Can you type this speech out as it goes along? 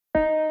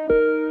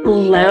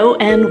Hello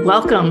and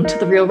welcome to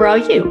The Real Raw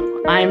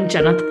You. I'm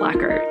Jeneth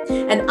Blackard.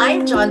 And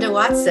I'm Jonda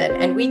Watson,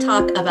 and we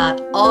talk about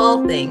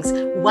all things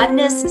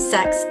oneness,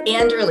 sex,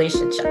 and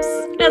relationships,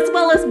 as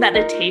well as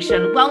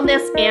meditation,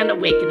 wellness, and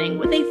awakening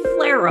with a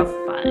flair of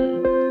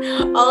fun.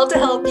 All to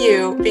help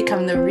you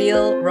become the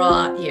real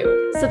raw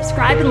you.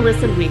 Subscribe and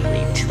listen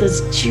weekly to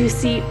this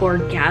juicy,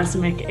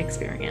 orgasmic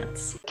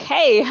experience.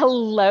 Okay,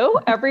 hello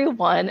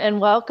everyone and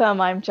welcome.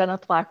 I'm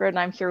Jeneth Blackard and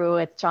I'm here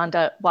with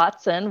Jonda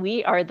Watson.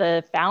 We are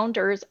the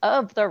founders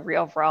of The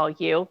Real Raw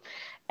You.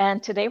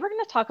 And today we're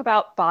going to talk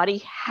about body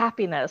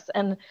happiness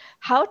and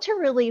how to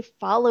really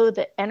follow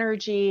the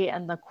energy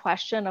and the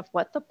question of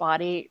what the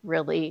body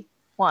really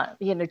wants.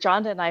 You know,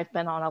 Jonda and I have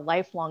been on a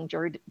lifelong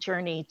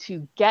journey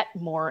to get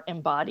more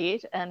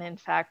embodied. And in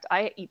fact,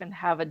 I even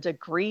have a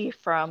degree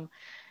from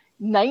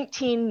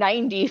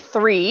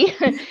 1993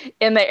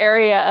 in the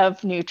area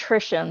of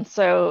nutrition.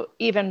 So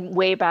even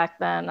way back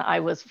then, I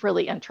was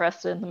really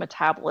interested in the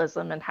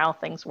metabolism and how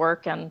things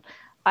work. And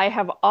I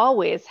have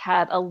always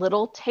had a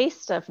little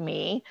taste of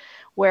me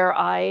where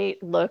I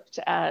looked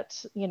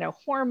at, you know,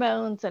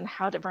 hormones and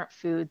how different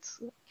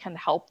foods can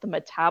help the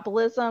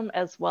metabolism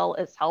as well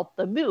as help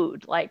the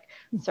mood, like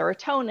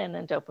serotonin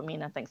and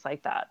dopamine and things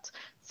like that.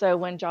 So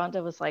when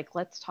Jonda was like,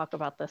 let's talk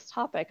about this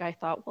topic, I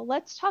thought, well,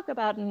 let's talk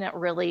about it in a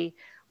really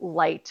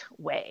light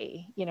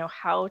way, you know,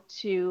 how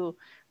to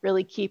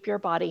really keep your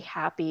body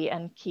happy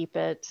and keep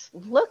it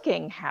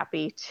looking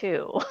happy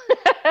too.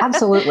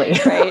 Absolutely.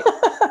 Right.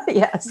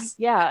 Yes.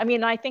 Yeah. I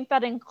mean, I think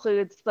that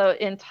includes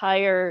the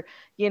entire,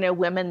 you know,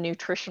 women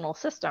nutritional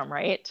system,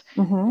 right?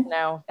 Mm-hmm. You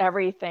know,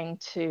 everything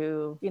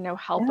to, you know,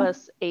 help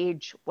us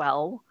age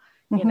well,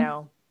 you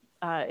know,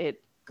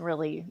 it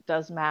really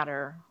does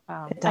matter.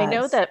 It I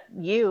know does. that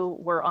you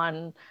were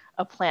on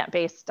a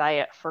plant-based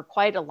diet for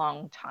quite a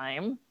long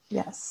time.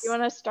 Yes. You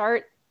want to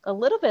start a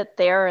little bit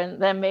there and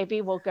then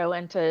maybe we'll go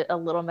into a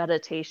little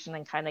meditation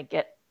and kind of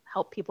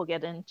help people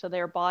get into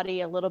their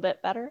body a little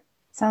bit better?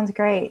 Sounds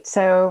great.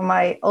 So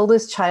my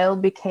oldest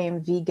child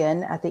became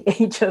vegan at the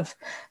age of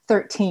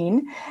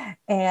 13.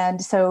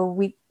 And so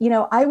we, you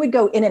know, I would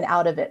go in and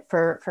out of it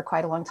for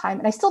quite a long time.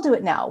 And I still do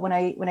it now when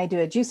I do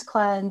a juice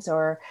cleanse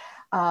or,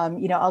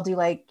 you know, I'll do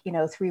like, you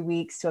know, 3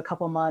 weeks to a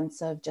couple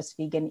months of just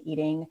vegan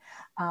eating.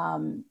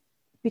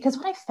 Because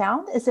what I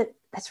found is that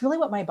that's really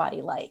what my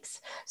body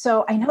likes.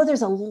 So I know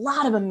there's a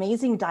lot of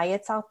amazing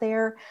diets out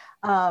there.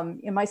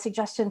 And my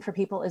suggestion for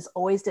people is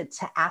always to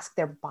ask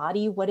their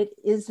body what it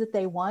is that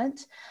they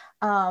want.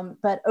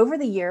 But over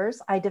the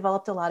years, I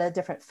developed a lot of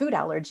different food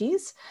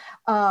allergies.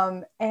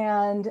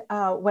 And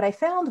what I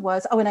found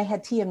was, and I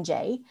had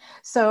TMJ.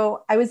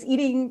 So I was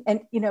eating,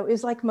 and, you know, it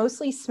was like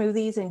mostly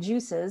smoothies and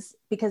juices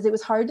because it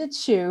was hard to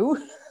chew.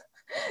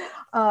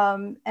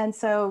 And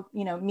so,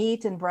 you know,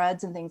 meat and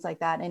breads and things like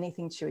that,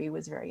 anything chewy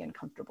was very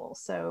uncomfortable.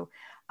 So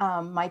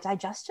my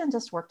digestion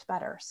just worked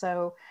better.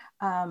 So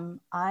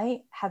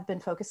I have been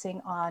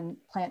focusing on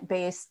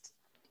plant-based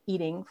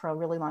eating for a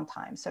really long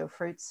time. So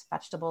fruits,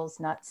 vegetables,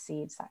 nuts,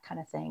 seeds, that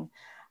kind of thing.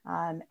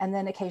 And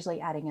then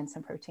occasionally adding in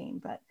some protein.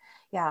 But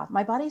yeah,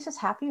 my body's just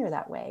happier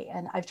that way.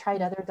 And I've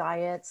tried other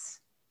diets.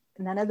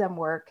 None of them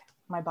work.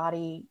 My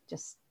body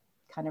just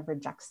kind of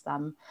rejects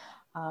them.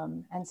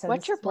 And so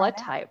what's your blood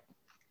type?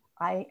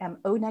 I am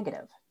O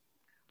negative.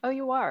 Oh,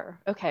 you are?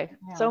 Okay.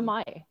 Yeah. So am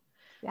I.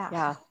 Yeah.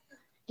 Yeah.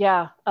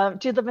 Yeah.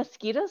 Do the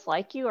mosquitoes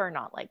like you or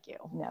not like you?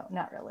 No,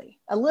 not really.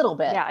 A little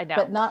bit. Yeah, I know.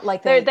 But not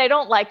like they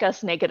don't like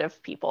us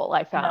negative people,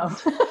 I found.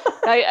 No.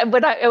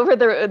 Over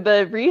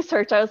the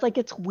research, I was like,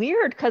 it's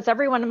weird because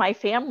everyone in my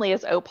family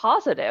is O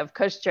positive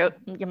because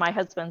my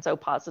husband's O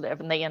positive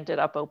and they ended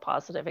up O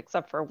positive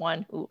except for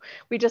one who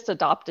we just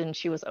adopted and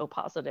she was O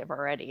positive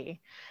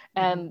already.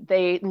 And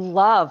they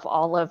love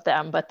all of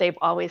them, but they've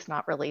always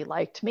not really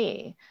liked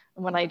me.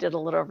 And when I did a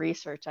little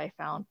research, I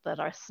found that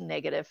us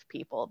negative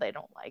people, they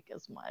don't like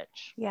as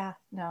much. Yeah,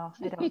 no,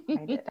 I don't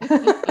find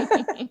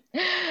it.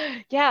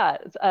 Yeah.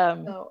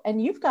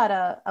 And you've got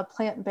a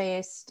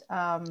plant-based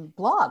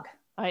blog.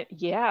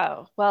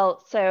 Yeah.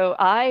 Well, so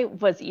I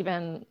was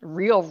even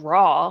real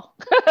raw.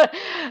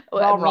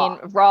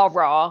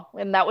 Raw.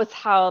 And that was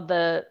how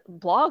the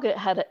blog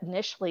had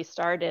initially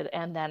started.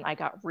 And then I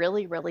got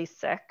really, really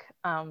sick.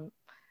 I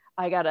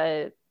got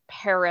a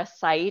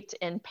parasite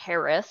in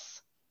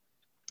Paris.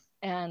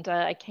 And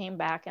I came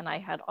back and I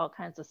had all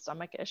kinds of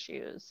stomach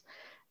issues.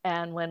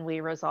 And when we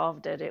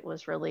resolved it, it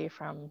was really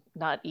from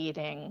not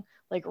eating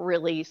like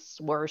really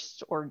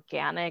worst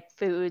organic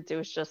foods. It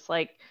was just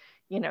like,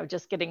 you know,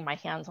 just getting my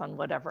hands on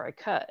whatever I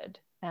could.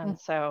 And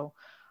so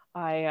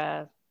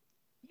I,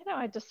 you know,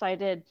 I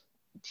decided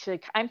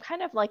I'm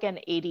kind of like an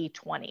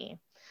 80-20.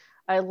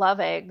 I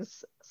love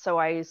eggs, so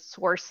I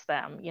source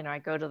them. You know, I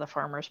go to the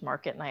farmer's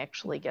market and I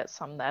actually get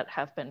some that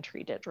have been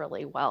treated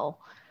really well.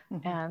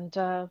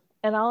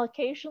 And I'll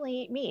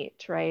occasionally eat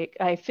meat, right?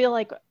 I feel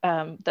like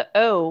the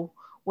O,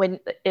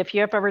 if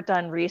you have ever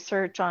done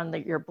research on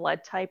your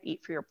blood type,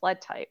 eat for your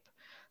blood type.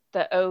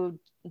 The O,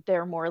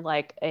 they're more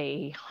like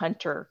a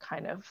hunter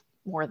kind of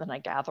more than a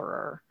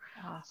gatherer.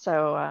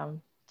 So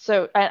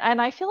So,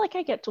 and I feel like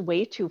I get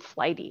way too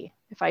flighty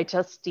if I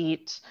just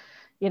eat,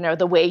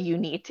 the way you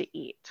need to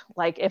eat.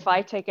 Like if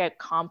I take a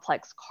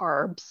complex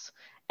carbs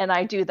and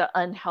I do the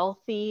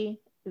unhealthy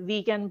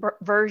vegan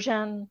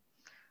version,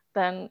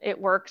 then it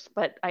works,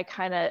 but I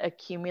kind of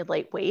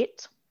accumulate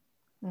weight.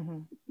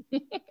 Mm-hmm.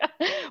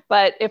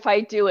 But if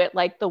I do it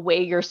like the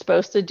way you're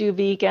supposed to do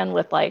vegan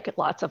with like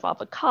lots of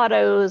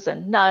avocados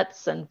and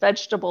nuts and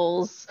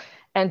vegetables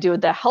and do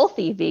the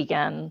healthy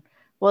vegan,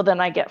 well, then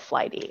I get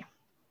flighty.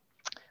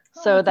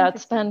 Oh, So that's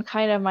that's interesting. been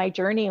kind of my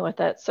journey with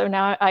it. So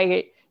now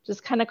I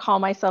just kind of call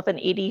myself an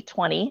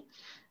 80/20.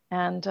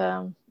 And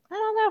I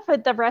don't know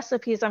if the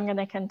recipes I'm going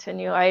to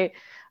continue. I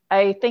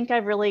think I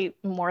really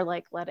more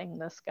like letting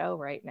this go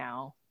right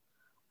now.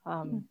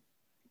 Hmm,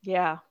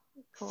 Yeah.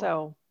 cool.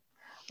 So,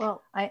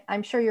 Well,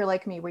 I'm sure you're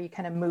like me where you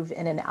kind of move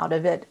in and out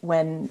of it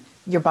when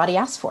your body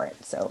asks for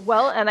it. So,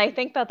 well, and I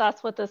think that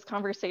that's what this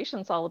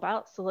conversation's all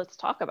about. So let's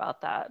talk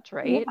about that, yeah.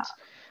 right?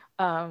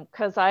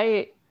 Because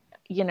I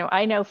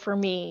know for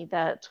me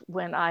that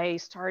when I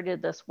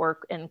started this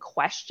work in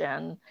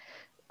question,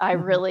 I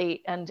Mhm.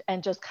 really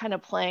and just kind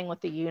of playing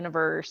with the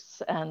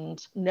universe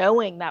and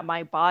knowing that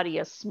my body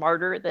is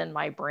smarter than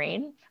my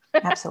brain,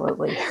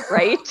 Absolutely.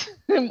 right?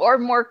 Or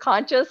more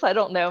conscious, I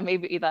don't know,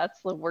 maybe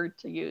that's the word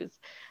to use.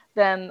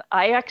 Then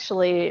I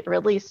actually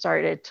really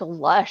started to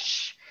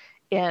lush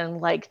in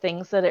like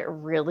things that it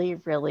really,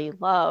 really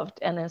loved.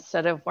 And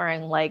instead of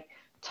wearing like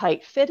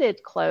tight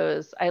fitted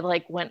clothes, I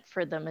like went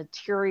for the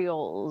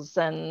materials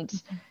and,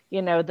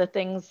 Mhm. the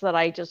things that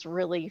I just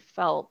really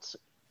felt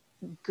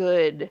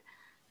good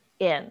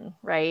in,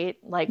 right?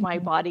 Like my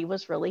Mhm. body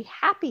was really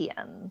happy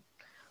in.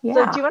 So do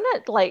Yeah. you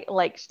want to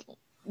like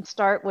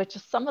start with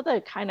just some of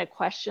the kind of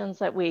questions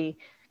that we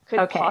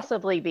could Okay.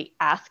 possibly be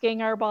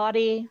asking our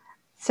body?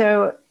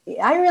 So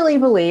I really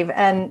believe,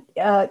 and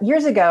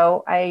years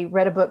ago, I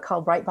read a book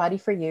called Right Body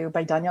for You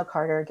by Danielle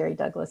Carter, Gary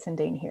Douglas, and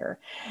Dane Here.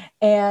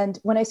 And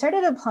when I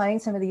started applying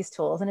some of these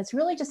tools, and it's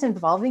really just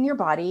involving your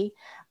body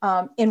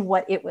in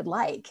what it would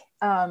like,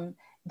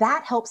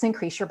 that helps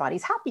increase your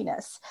body's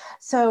happiness.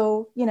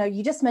 So,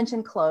 you just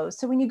mentioned clothes.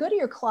 So when you go to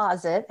your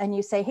closet and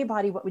you say, hey,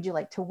 body, what would you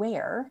like to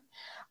wear?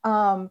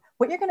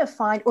 What you're going to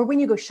find, or when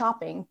you go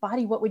shopping,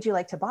 body, what would you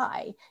like to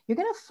buy? You're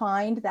going to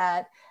find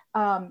that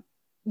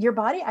your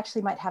body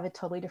actually might have a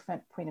totally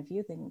different point of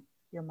view than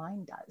your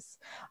mind does.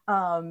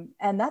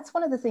 And that's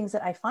one of the things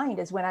that I find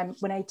is when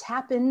I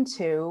tap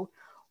into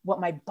what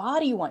my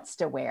body wants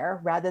to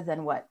wear rather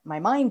than what my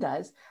mind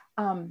does.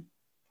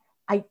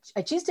 I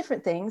choose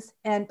different things,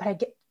 but I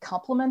get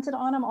complimented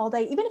on them all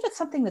day, even if it's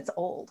something that's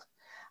old.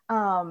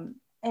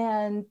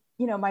 And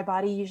my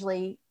body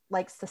usually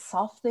likes the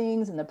soft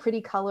things and the pretty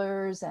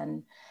colors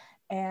and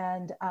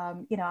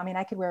I mean,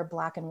 I could wear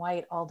black and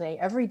white all day,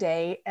 every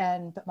day,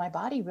 but my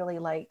body really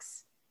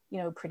likes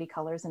pretty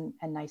colors and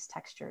nice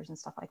textures and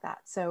stuff like that.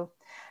 So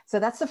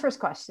that's the first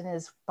question: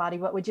 is body,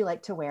 what would you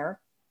like to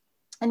wear?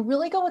 And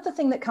really go with the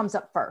thing that comes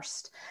up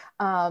first.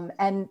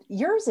 And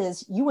yours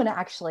is you want to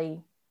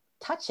actually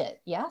touch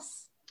it.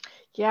 Yes.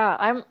 Yeah,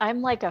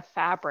 I'm like a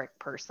fabric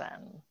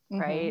person, Mm-hmm.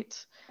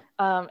 right?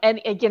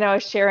 And I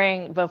was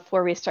sharing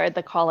before we started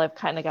the call, I've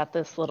kind of got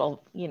this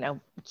little,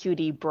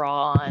 cutie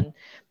bra on,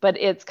 but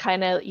it's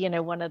kind of,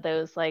 one of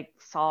those like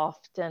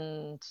soft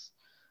and,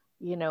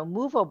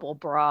 movable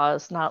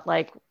bras, not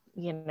like,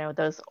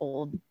 those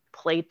old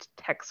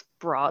Playtex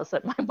bras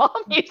that my mom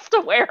used to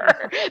Yeah,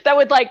 wear that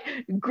would like,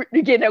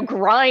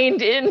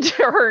 grind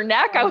into her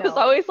neck. I I was know.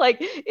 always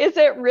like, is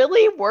it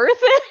really worth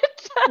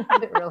it?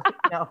 Would it really?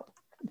 No.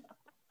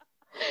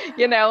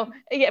 Yeah,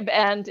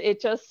 and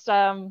it just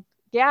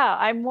yeah,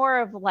 I'm more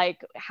of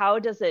like how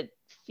does it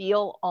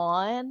feel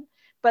on,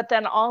 but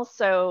then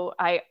also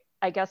I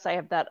guess I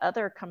have that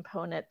other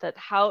component that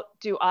how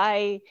do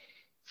I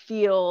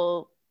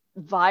feel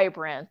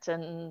vibrant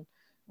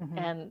Mm-hmm.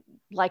 and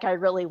like I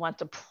really want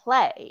to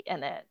play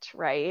in it,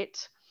 right?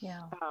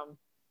 Yeah. um,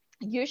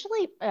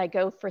 Usually I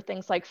go for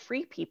things like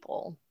Free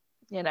People,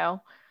 you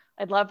know.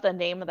 I love the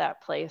name of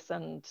that place,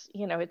 and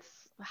it's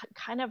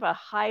kind of a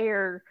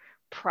higher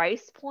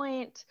price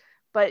point,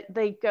 but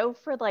they go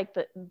for like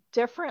the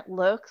different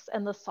looks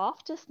and the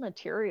softest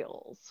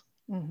materials.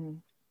 Mm-hmm.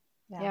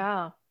 Yeah.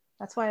 Yeah.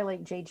 That's why I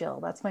like J. Jill.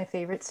 That's my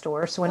favorite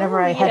store. So whenever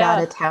Oh I head out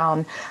yeah. of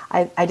town,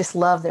 I just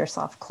love their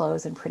soft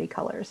clothes and pretty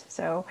colors.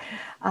 So,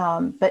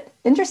 but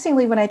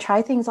interestingly, when I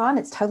try things on,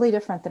 it's totally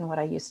different than what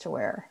I used to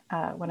wear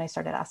when I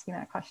started asking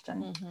that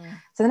question. Hmm.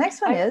 So the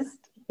next one I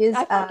is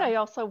I find I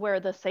also wear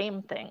the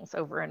same things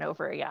over and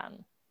over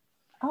again,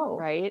 oh,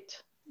 right?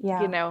 You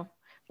yeah. know,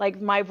 like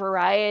my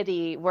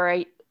variety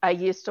where I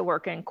used to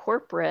work in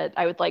corporate,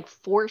 I would like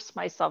force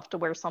myself to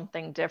wear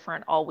something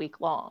different all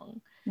week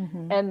long.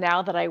 Hmm. And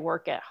now that I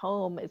work at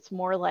home, it's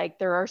more like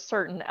there are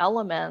certain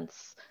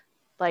elements.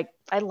 Like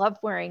I love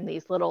wearing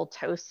these little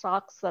toe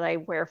socks that I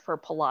wear for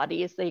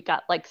Pilates. They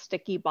got like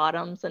sticky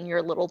bottoms and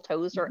your little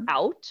toes are Hmm.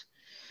 out.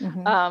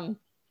 Hmm. Um,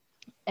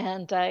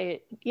 and I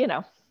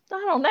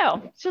don't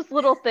know. It's just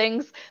little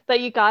things that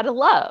you gotta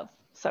love.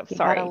 So You gotta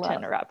sorry to love.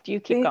 interrupt. You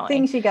keep going.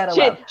 Things you gotta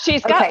love.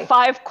 She's got Okay.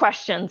 5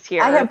 questions I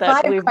here have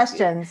that 5 we've.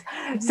 questions.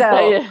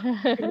 So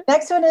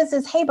next one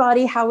is, hey,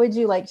 body, how would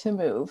you like to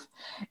move?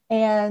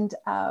 And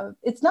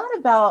it's not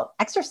about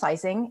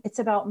exercising, it's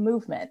about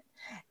movement.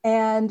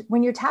 And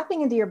when you're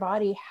tapping into your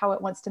body, how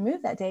it wants to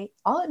move that day,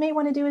 all it may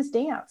want to do is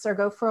dance or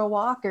go for a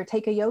walk or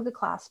take a yoga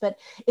class. But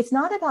it's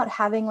not about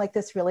having like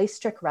this really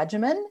strict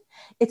regimen.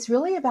 It's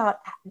really about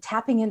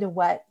tapping into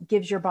what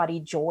gives your body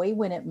joy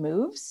when it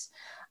moves.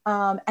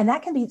 And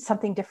that can be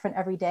something different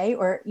every day,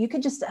 or you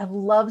could just have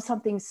loved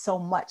something so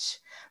much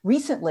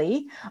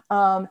recently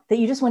that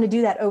you just want to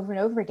do that over and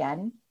over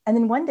again. And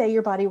then one day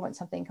your body wants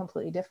something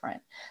completely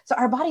different. So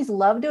our bodies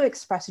love to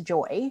express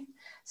joy.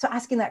 So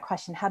asking that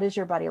question, how does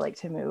your body like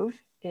to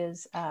move,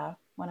 is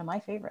one of my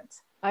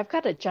favorites. I've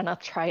got a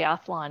Jeneth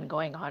triathlon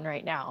going on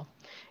right now.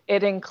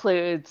 It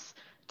includes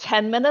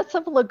 10 minutes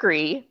of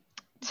Legree,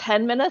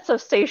 10 minutes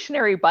of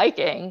stationary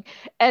biking,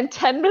 and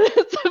 10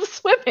 minutes of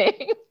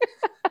swimming.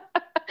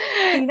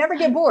 So you never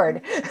get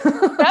bored.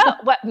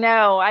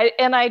 No,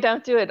 I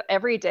don't do it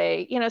every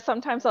day.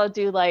 Sometimes I'll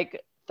do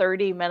like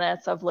 30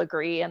 minutes of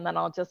Legree, and then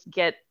I'll just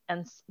get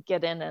in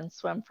and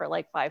swim for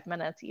like 5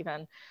 minutes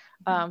even.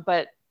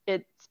 But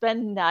it's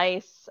been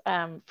nice.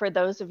 For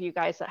those of you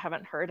guys that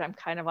haven't heard, I'm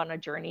kind of on a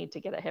journey to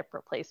get a hip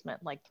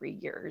replacement in like 3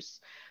 years.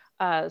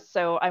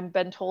 So I've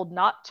been told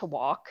not to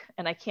walk,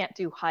 and I can't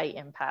do high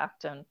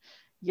impact, and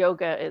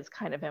yoga is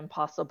kind of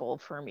impossible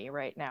for me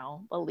right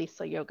now.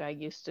 Elisa yoga I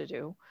used to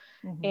do.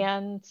 Mm-hmm.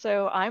 And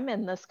so I'm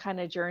in this kind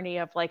of journey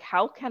of like,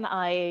 how can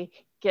I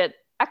get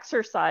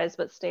exercise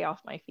but stay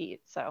off my feet?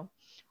 So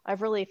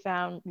I've really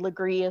found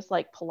Legree is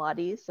like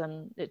Pilates,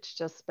 and it's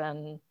just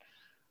been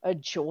a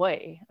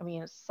joy. I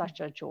mean, it's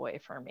such a joy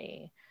for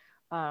me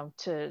I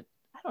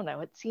don't know,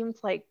 it seems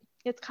like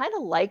it's kind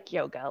of like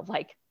yoga,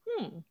 like,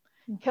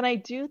 can I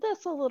do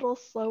this a little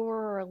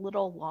slower or a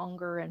little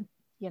longer? And,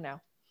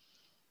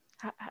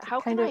 how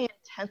can I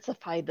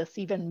intensify this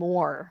even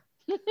more?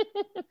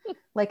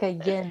 Like a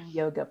yin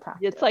yoga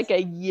practice. It's like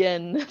a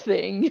yin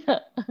thing.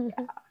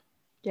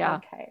 Yeah.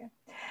 Okay.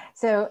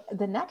 So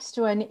the next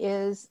one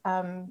is,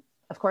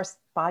 of course,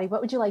 body,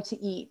 what would you like to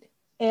eat?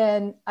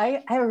 And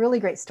I have a really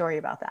great story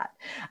about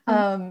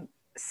that.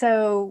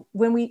 So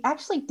when we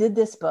actually did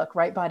this book,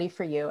 Right Body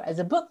for You, as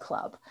a book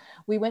club,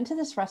 we went to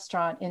this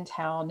restaurant in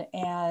town,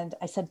 and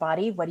I said,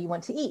 body, what do you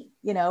want to eat?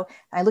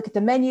 I look at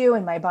the menu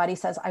and my body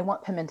says, I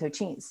want pimento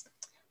cheese.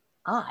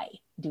 I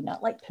do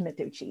not like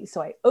pimento cheese.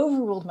 So I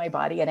overruled my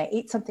body and I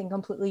ate something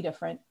completely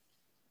different.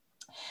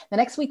 The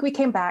next week we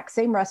came back,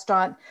 same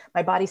restaurant.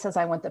 My body says,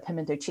 I want the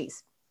pimento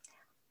cheese.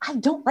 I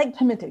don't like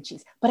pimento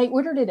cheese, but I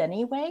ordered it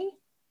anyway.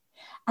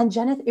 And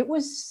Jeneth, it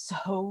was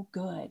so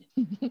good.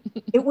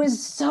 It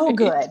was so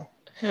good.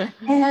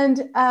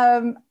 And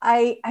I'm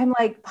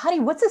like, body,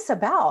 what's this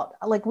about?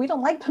 Like, we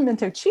don't like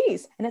pimento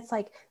cheese. And it's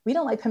like, we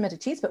don't like pimento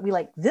cheese, but we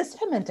like this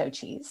pimento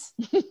cheese.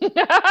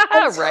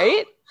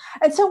 Right.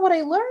 And so what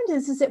I learned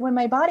is that when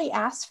my body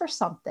asks for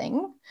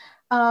something,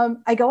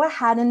 I go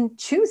ahead and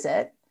choose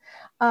it.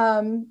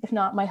 If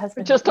not, my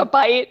husband. Just a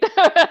bite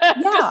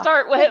to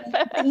start with.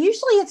 But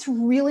usually it's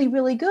really,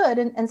 really good,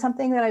 and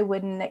something that I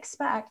wouldn't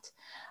expect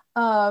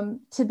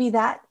to be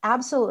that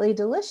absolutely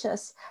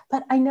delicious.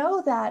 But I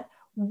know that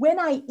when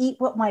I eat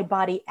what my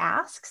body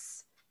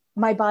asks,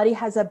 my body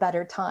has a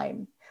better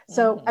time.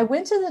 So I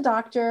went to the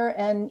doctor,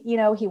 and,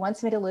 he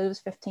wants me to lose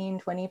 15,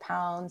 20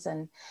 pounds.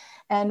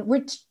 And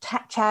we're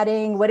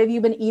chatting, what have you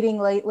been eating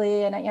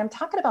lately? And I'm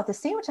talking about the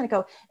sandwich. And I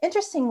go,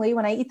 interestingly,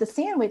 when I eat the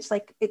sandwich,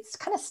 like it's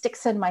kind of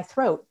sticks in my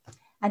throat.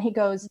 And he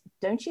goes,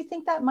 don't you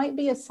think that might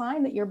be a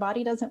sign that your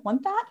body doesn't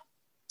want that?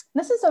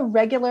 And this is a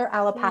regular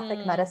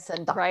allopathic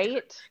medicine doctor,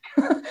 right?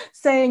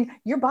 saying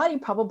your body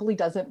probably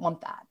doesn't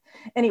want that.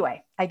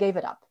 Anyway, I gave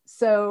it up.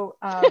 So,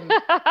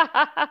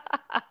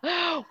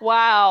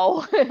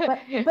 wow.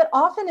 but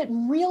often it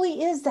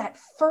really is that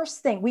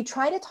first thing. We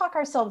try to talk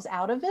ourselves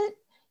out of it.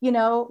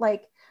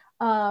 Like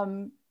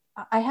I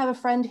have a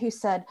friend who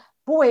said,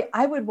 boy,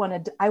 I want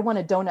a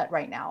donut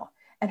right now.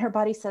 And her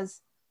body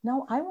says,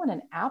 no, I want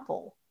an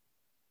apple.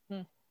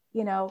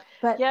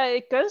 But yeah,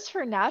 it goes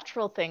for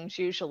natural things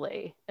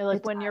usually,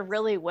 like when you're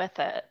really with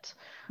it.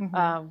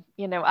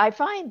 I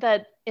find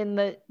that in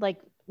the like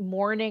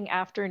morning,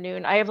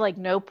 afternoon, I have like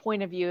no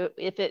point of view.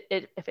 If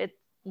it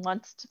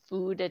wants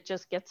food, it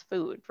just gets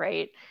food,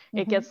 right?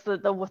 It gets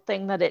the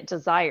thing that it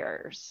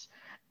desires.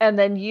 And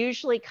then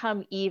usually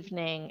come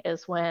evening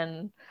is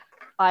when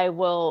I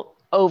will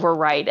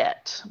override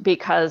it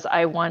because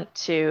I want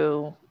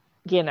to,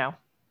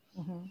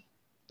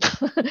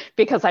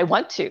 because I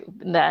want to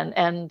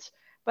then.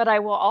 But I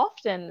will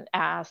often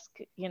ask,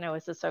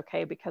 is this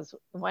okay? Because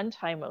one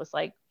time it was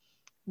like,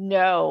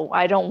 no,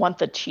 I don't want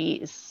the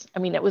cheese. I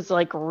mean, it was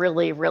like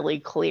really, really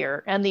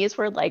clear. And these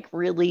were like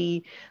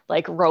really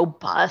like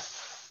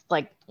robust,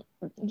 like,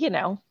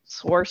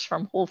 source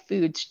from Whole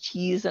Foods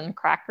cheese and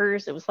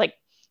crackers. It was like,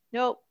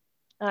 nope.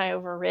 And I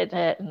overrid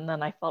it. And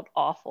then I felt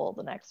awful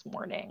the next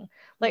morning,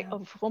 like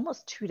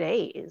almost 2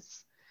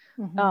 days.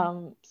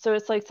 Mm-hmm. So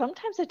it's like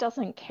sometimes it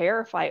doesn't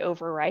care if I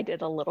override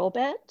it a little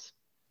bit.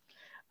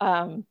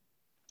 Um,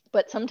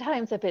 but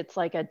sometimes if it's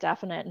like a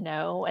definite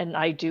no and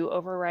I do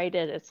override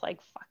it, it's like,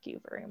 fuck you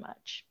very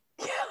much.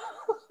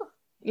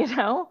 You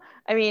know,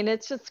 I mean,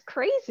 it's just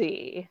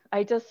crazy.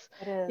 I just,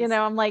 It is.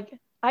 I'm like,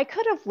 I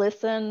could have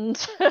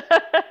listened.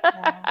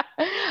 Yeah.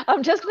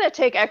 I'm just going to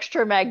take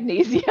extra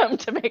magnesium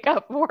to make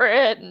up for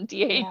it and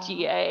Yeah.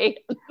 DHEA.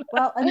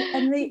 Well,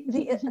 and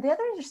the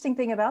other interesting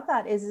thing about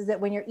that is that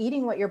when you're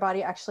eating what your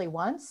body actually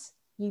wants,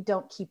 you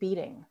don't keep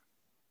eating.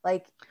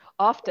 Like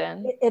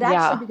Often, it actually,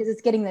 yeah. because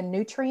it's getting the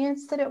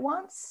nutrients that it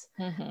wants.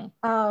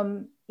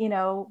 Mm-hmm.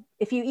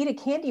 If you eat a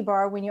candy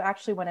bar when you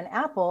actually want an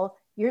apple,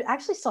 you're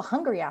actually still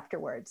hungry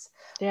afterwards.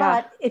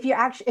 Yeah, But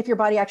if your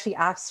body actually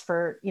asks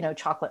for,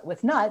 chocolate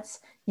with nuts,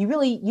 you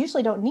really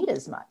usually don't need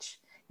as much.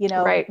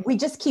 right. We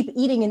just keep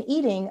eating and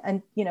eating,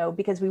 and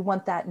because we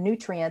want that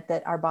nutrient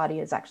that our body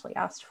has actually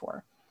asked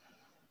for.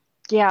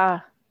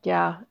 Yeah,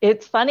 yeah.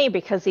 It's funny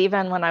because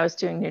even when I was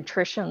doing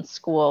nutrition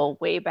school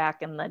way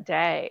back in the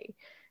day,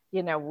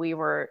 we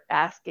were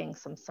asking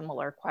some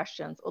similar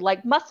questions,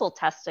 like muscle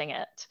testing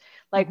it.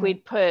 Like Mm-hmm.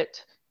 we'd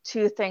put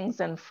two things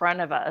in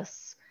front of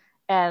us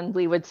and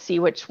we would see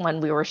which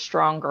one we were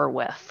stronger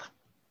with.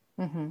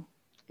 Mm-hmm.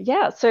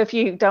 Yeah, so if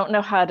you don't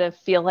know how to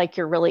feel like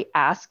you're really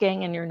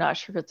asking and you're not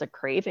sure if it's a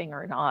craving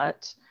or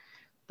not,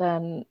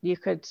 then you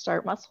could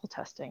start muscle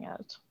testing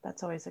it,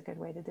 That's always a good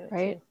way to do it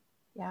right? too.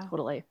 Yeah.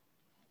 Totally.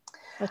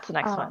 What's the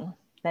next one?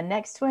 The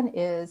next one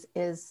is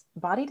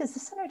body, does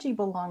this energy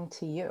belong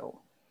to you?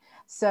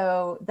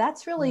 So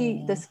that's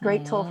really this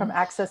great tool from Mm-hmm.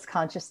 Access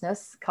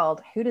Consciousness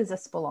called Who Does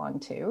This Belong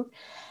To?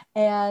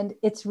 And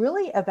it's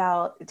really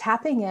about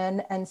tapping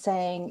in and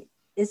saying,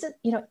 is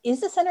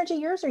this energy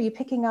yours? Are you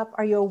picking up?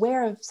 Are you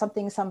aware of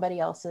something somebody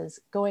else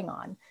is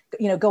going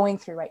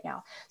through right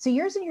now? So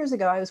years and years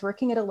ago, I was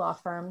working at a law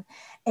firm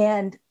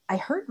and I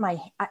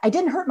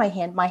didn't hurt my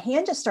hand. My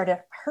hand just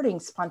started hurting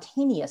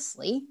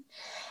spontaneously.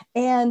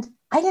 And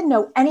I didn't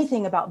know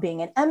anything about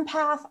being an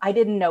empath. I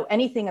didn't know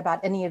anything about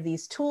any of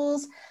these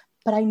tools,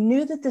 but I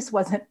knew that this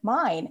wasn't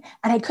mine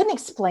and I couldn't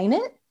explain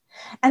it.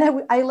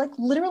 And I like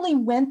literally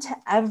went to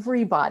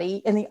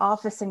everybody in the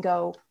office and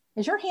go,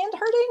 is your hand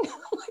hurting?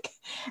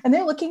 And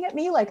they're looking at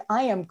me like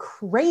I am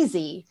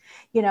crazy,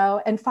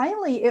 And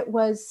finally, it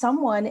was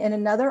someone in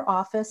another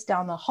office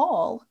down the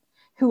hall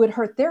who had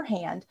hurt their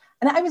hand.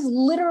 And I was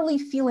literally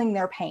feeling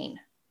their pain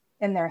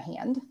in their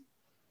hand.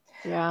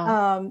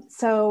 Yeah.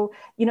 So,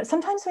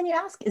 sometimes when you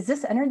ask, is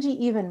this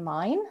energy even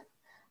mine?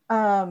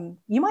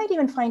 You might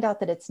even find out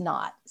that it's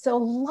not. So a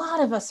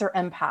lot of us are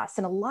empaths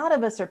and a lot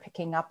of us are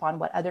picking up on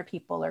what other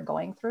people are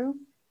going through.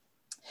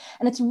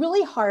 And it's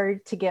really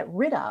hard to get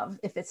rid of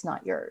if it's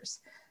not yours.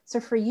 So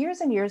for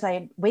years and years,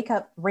 I'd wake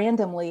up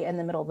randomly in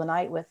the middle of the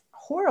night with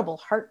horrible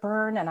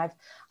heartburn. And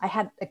I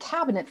had a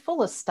cabinet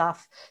full of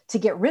stuff to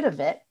get rid of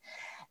it.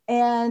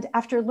 And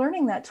after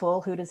learning that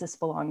tool, Who Does This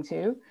Belong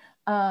To?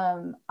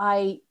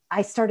 I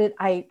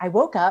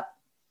woke up,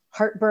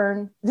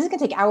 heartburn. This is going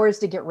to take hours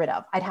to get rid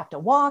of. I'd have to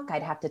walk.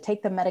 I'd have to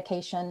take the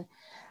medication.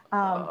 But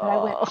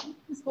I went, who does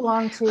this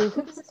belong to?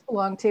 Who does this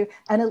belong to?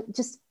 And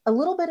just a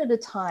little bit at a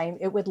time,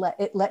 it would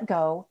let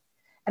go.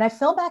 And I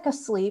fell back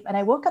asleep and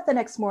I woke up the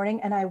next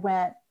morning and I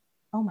went,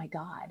 oh my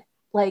God,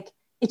 like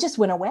it just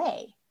went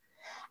away.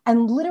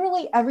 And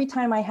literally every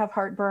time I have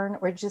heartburn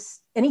or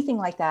just anything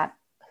like that,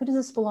 who does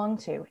this belong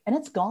to? And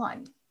it's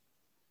gone.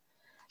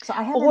 So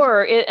I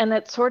haven't. And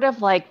it's sort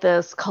of like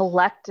this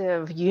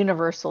collective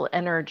universal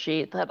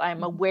energy that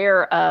I'm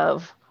aware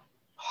of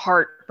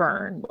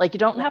heartburn. Like you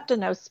don't have to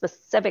know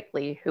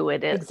specifically who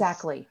it is.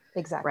 Exactly.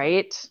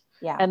 Right?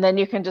 Yeah. And then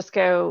you can just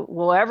go,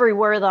 well,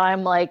 everywhere that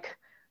I'm like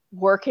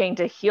working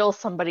to heal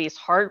somebody's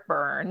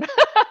heartburn.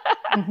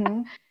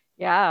 Mm-hmm.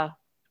 Yeah.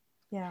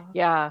 Yeah.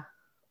 Yeah.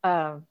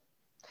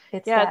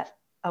 It's yeah, that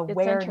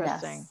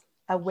awareness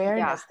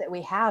Yeah. that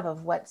we have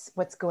of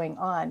what's going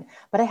on.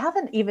 But I have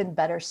an even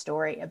better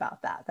story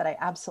about that I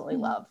absolutely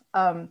love.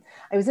 I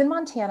was in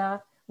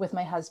Montana with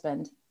my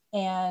husband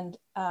and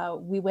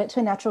we went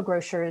to a natural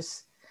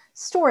grocer's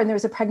store and there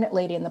was a pregnant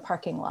lady in the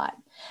parking lot.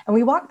 And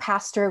we walked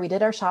past her, we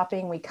did our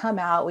shopping, we come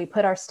out, we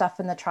put our stuff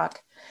in the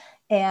truck.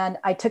 And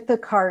I took the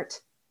cart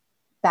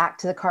back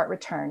to the cart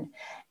return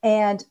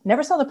and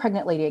never saw the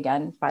pregnant lady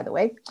again, by the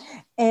way.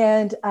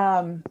 And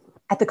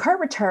at the cart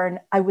return,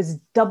 I was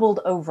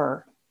doubled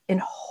over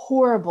in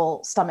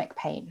horrible stomach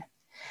pain.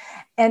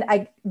 And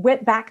I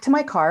went back to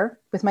my car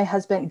with my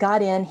husband,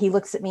 got in, he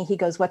looks at me, he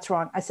goes, what's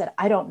wrong? I said,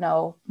 I don't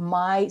know.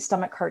 My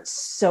stomach hurts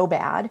so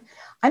bad.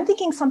 I'm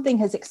thinking something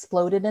has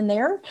exploded in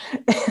there.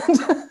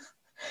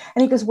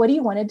 And he goes, what do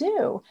you want to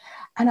do?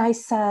 And I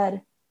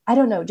said, I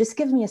don't know, just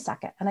give me a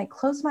second. And I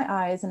closed my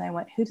eyes and I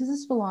went, who does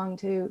this belong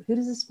to? Who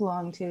does this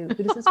belong to?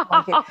 Who does this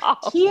belong to?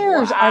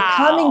 Tears are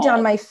coming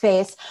down my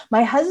face.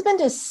 My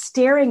husband is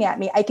staring at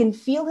me. I can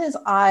feel his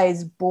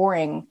eyes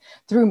boring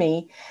through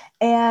me.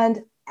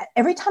 And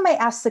every time I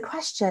asked the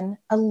question,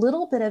 a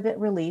little bit of it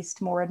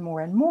released more and more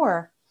and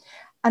more.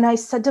 And I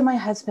said to my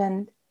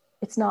husband,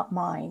 it's not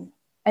mine.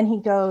 And he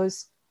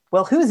goes,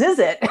 well, whose is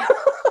it?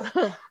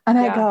 And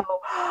I Yeah. go,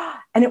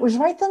 and it was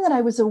right then that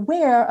I was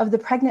aware of the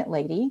pregnant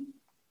lady.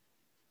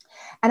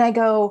 And I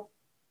go,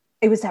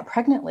 it was that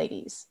pregnant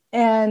lady's.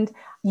 And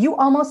you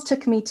almost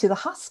took me to the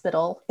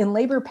hospital in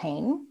labor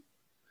pain.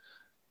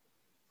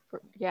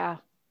 Yeah.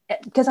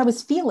 Because I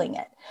was feeling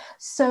it.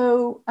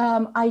 So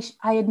I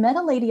had met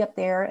a lady up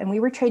there and we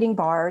were trading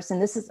bars.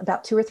 And this is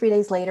about 2 or 3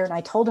 days later. And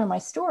I told her my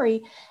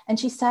story. And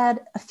she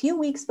said a few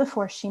weeks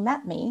before she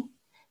met me,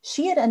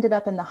 she had ended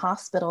up in the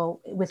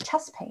hospital with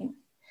chest pain.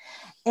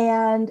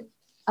 And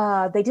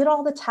they did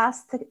all the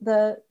tests,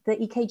 the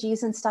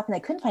EKGs and stuff, and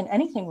they couldn't find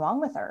anything wrong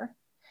with her.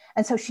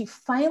 And so she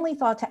finally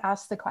thought to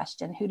ask the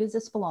question, who does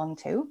this belong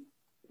to?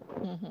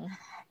 Mm-hmm.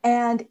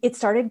 And it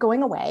started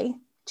going away.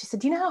 She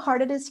said, do you know how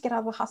hard it is to get out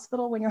of the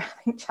hospital when you're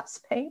having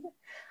chest pain?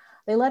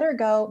 They let her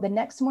go. The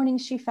next morning,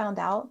 she found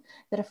out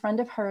that a friend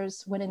of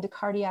hers went into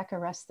cardiac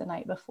arrest the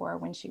night before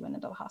when she went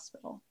into the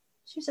hospital.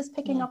 She was just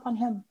picking up on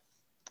him.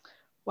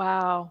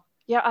 Wow.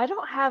 Yeah, I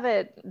don't have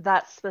it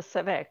that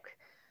specific.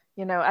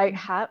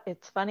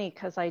 It's funny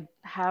because I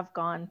have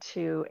gone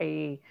to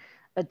a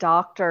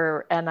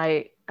doctor and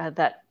I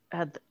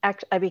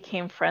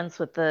became friends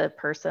with the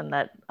person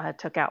that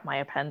took out my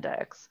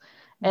appendix.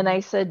 And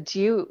I said,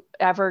 do you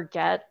ever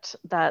get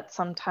that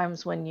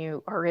sometimes when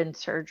you are in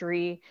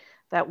surgery,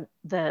 that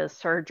the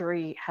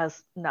surgery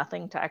has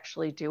nothing to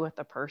actually do with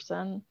the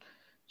person?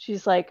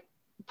 She's like,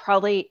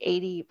 probably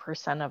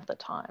 80% of the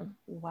time.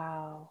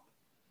 Wow.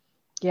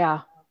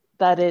 Yeah.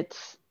 That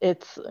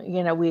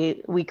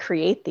we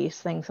create these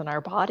things in our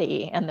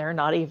body and they're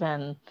not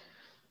even,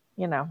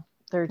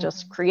 they're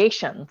just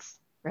creations,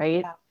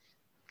 right?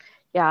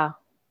 Yeah.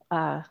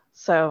 Yeah.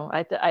 So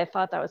I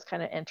thought that was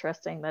kind of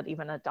interesting that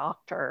even a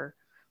doctor,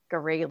 like a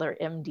regular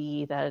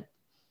MD that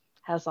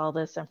has all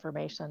this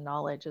information and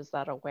knowledge is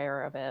that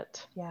aware of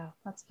it. Yeah,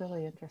 that's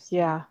really interesting.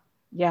 Yeah.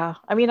 Yeah.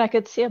 I mean, I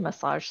could see a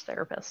massage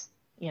therapist,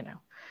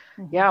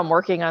 yeah, I'm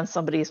working on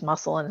somebody's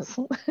muscle and it's,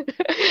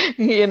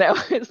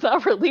 it's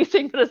not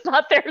releasing, but it's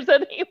not theirs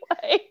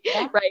anyway,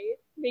 right?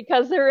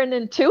 Because they're an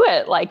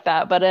intuit like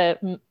that, but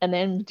an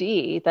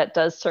MD that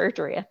does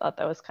surgery, I thought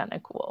that was kind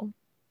of cool.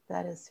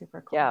 That is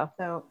super cool. Yeah.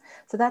 So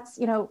that's,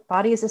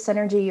 body is this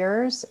energy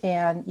yours,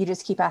 and you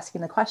just keep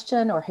asking the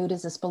question, or who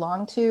does this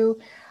belong to?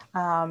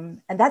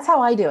 And that's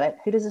how I do it.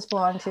 Who does this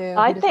belong to?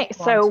 I think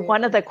so.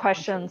 One of the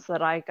questions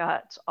that I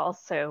got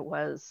also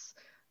was,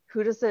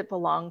 who does it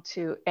belong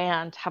to?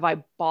 And have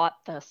I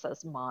bought this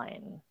as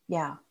mine?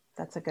 Yeah,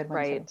 that's a good one.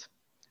 Right. Too.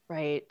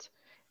 Right.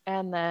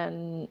 And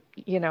then,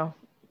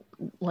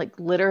 like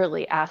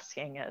literally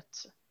asking it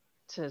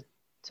to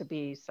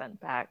be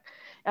sent back.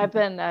 I've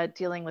been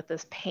dealing with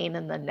this pain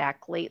in the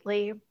neck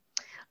lately.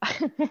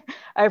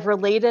 I've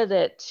related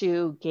it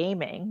to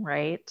gaming,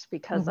 right?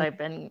 Because I've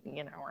been,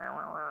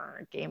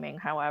 gaming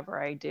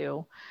however I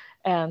do.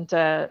 And,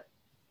 but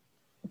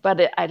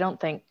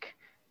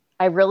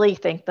I really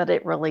think that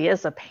it really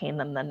is a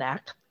pain in the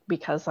neck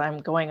because I'm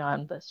going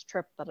on this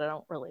trip that I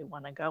don't really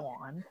want to go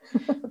on.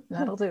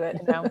 That'll do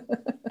it.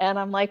 And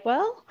I'm like,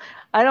 well,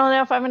 I don't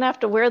know if I'm going to have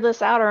to wear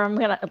this out or I'm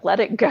going to let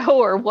it go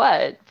or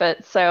what.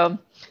 But so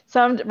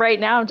right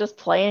now I'm just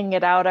playing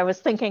it out. I was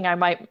thinking I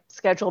might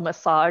schedule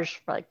massage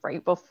like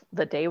right before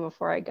the day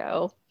before I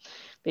go,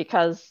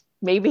 because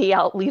maybe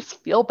I'll at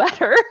least feel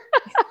better.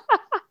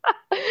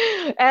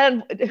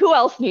 And who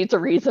else needs a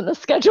reason to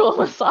schedule a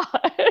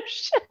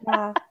massage?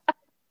 Yeah.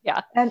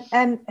 Yeah.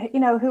 And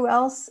who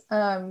else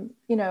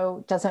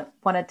doesn't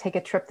want to take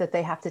a trip that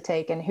they have to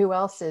take, and who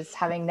else is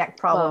having neck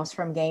problems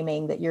from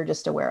gaming that you're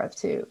just aware of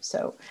too.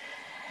 So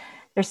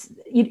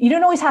you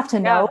don't always have to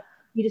know.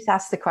 You just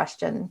ask the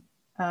question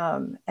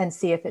and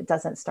see if it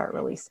doesn't start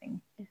releasing.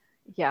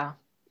 Yeah.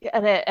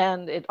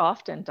 And it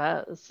often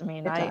does. I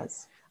mean, it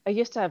does. I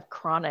used to have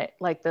chronic,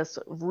 like this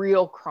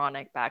real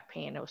chronic back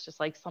pain. It was just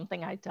like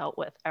something I dealt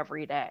with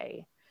every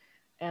day.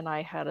 And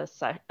I had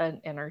an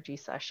energy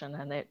session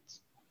and it's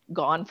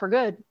gone for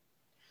good.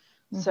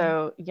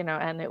 So,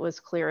 and it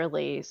was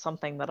clearly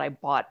something that I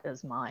bought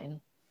as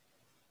mine.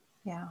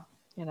 Yeah.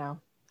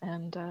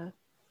 And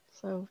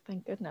so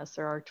thank goodness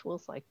there are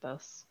tools like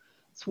this.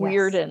 It's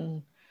weird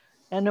and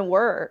it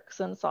works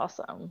and it's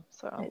awesome.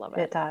 So I love it.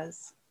 It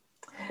does.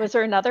 Was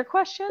there another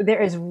question?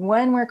 There is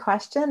one more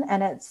question,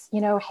 and it's,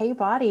 hey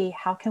body,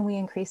 how can we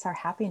increase our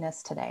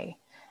happiness today?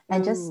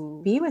 And just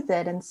be with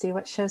it and see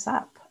what shows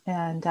up.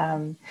 And,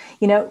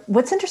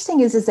 what's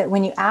interesting is that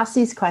when you ask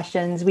these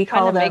questions, we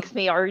call them... makes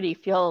me already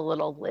feel a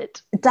little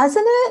lit.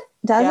 Doesn't it?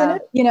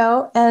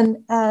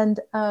 And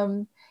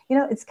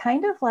it's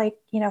kind of like,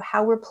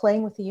 how we're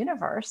playing with the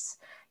universe.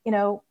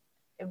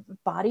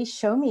 Bodies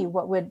show me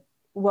what would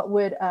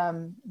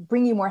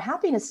bring you more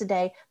happiness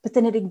today, but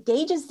then it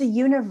engages the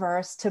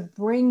universe to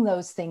bring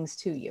those things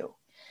to you.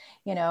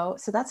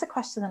 So that's a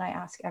question that I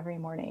ask every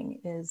morning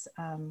is,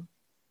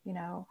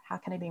 how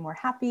can I be more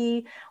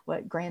happy?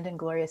 What grand and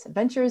glorious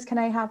adventures can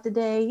I have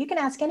today? You can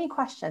ask any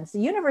questions. The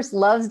universe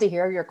loves to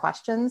hear your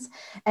questions,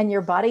 and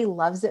your body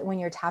loves it when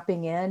you're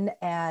tapping in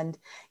and,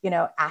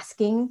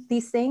 asking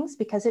these things,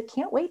 because it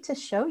can't wait to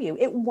show you.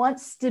 It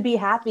wants to be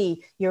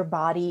happy. Your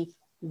body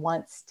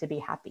wants to be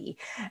happy.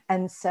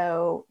 And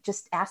so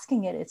just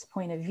asking it its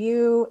point of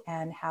view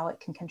and how it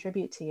can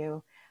contribute to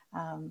you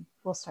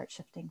will start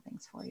shifting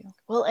things for you.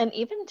 Well, and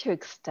even to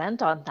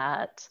extend on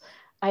that,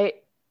 I,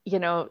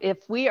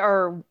 if we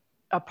are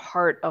a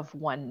part of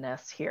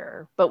oneness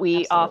here, but we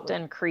Absolutely.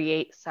 often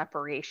create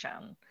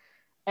separation,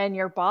 and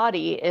your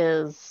body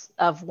is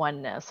of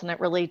oneness, and it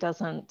really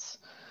doesn't,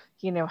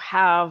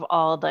 have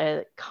all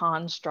the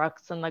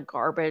constructs and the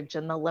garbage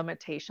and the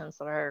limitations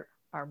that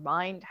our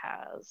mind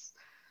has.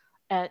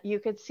 And you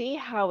could see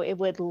how it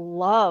would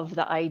love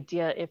the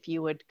idea if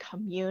you would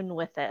commune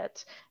with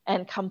it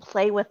and come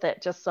play with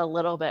it just a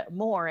little bit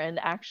more and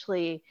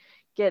actually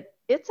get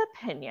its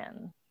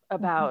opinion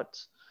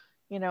about,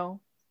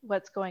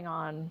 what's going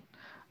on.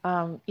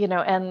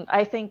 And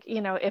I think,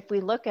 if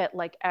we look at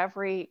like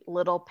every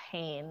little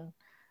pain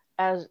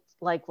as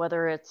like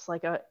whether it's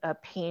like a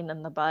pain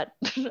in the butt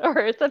or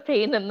it's a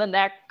pain in the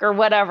neck or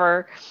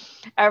whatever,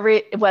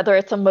 whether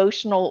it's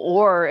emotional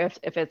or if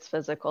it's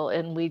physical,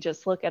 and we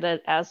just look at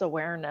it as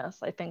awareness,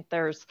 I think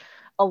there's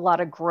a lot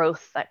of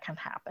growth that can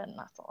happen.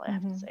 That's all I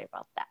have to say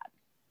about that.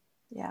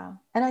 Yeah.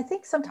 And I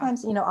think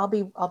sometimes, I'll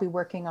be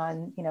working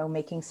on,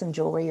 making some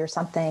jewelry or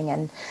something,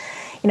 and,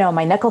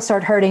 my neck will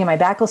start hurting and my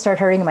back will start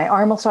hurting and my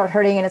arm will start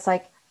hurting. And it's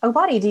like, oh,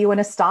 body, do you want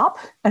to stop?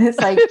 And it's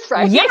like,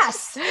 right?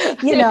 Yes,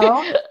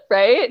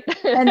 right.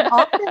 And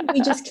often we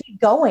just keep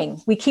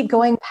going. We keep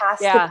going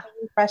past the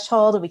pain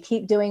threshold, and we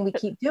keep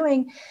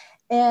doing.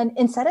 And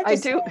instead of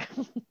just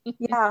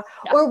yeah.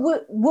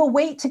 Or we'll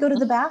wait to go to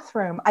the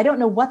bathroom. I don't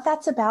know what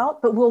that's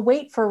about, but we'll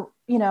wait for,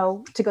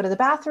 to go to the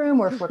bathroom,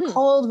 or if we're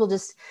cold,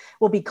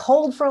 we'll be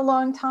cold for a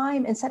long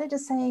time, instead of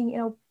just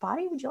saying,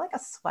 body, would you like a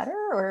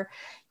sweater? Or,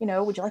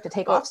 would you like to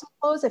take off some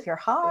clothes if you're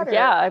hot? Or...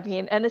 Yeah. I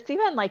mean, and it's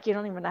even like, you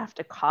don't even have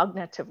to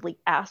cognitively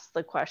ask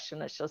the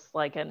question. It's just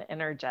like an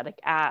energetic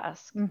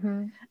ask.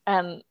 Mm-hmm.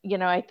 And,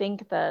 I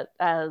think that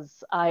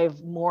as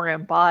I've more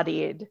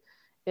embodied,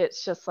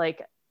 it's just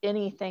like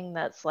anything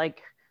that's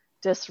like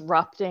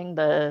disrupting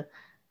the,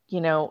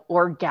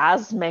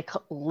 orgasmic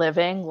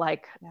living,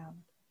 like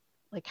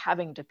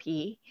having to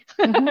pee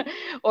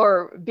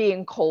or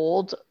being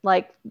cold,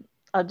 like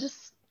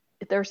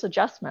there's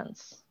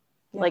adjustments.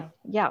 Like,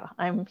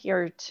 I'm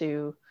here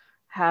to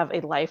have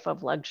a life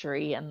of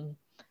luxury, and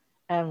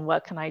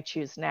what can I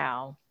choose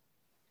now?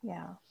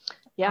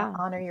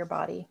 Honor your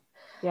body.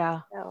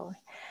 So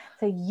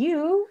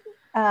you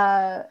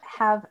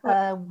have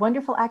a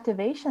wonderful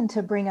activation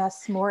to bring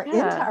us more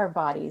into our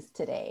bodies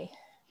today.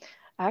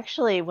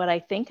 Actually, what I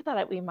think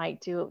that we might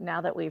do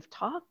now that we've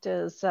talked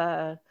is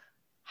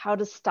how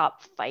to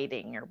stop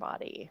fighting your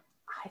body.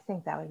 I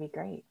think that would be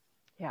great.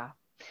 Yeah.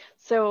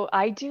 So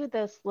I do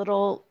this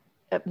little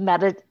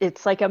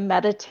it's like a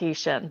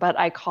meditation, but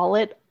I call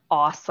it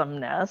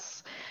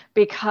awesomeness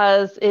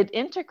because it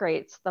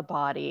integrates the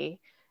body.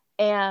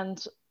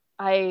 And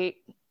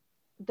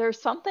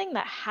there's something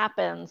that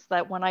happens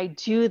that when I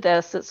do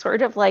this, it's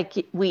sort of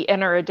like we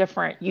enter a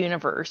different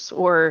universe,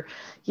 or,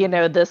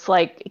 this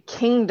like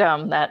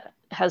kingdom that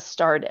has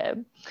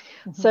started.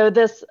 So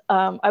this,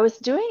 I was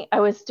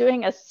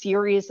doing a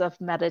series of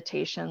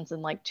meditations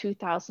in like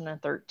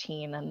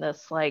 2013, and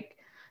this like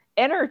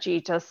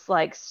energy just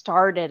like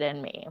started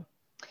in me.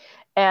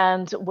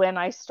 And when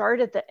I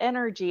started the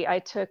energy, I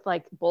took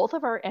like both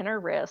of our inner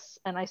wrists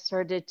and I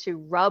started to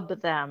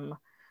rub them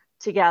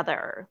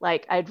together.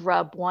 Like I'd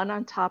rub one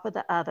on top of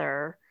the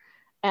other,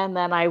 and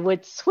then I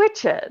would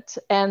switch it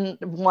and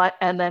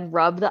then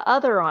rub the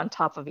other on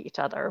top of each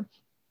other.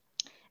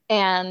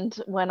 And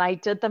when I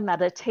did the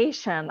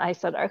meditation, I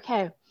said,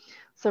 okay,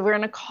 so we're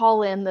going to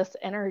call in this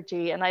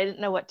energy. And I didn't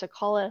know what to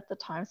call it at the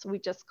time, so we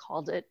just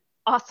called it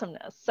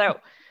awesomeness. So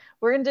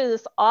we're going to do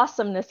this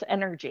awesomeness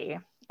energy,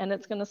 and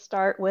it's going to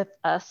start with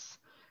us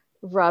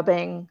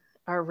rubbing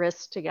our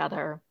wrists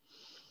together.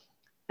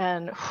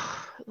 And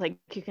like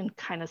you can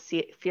kind of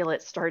feel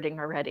it starting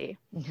already.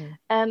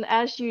 And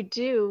as you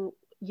do,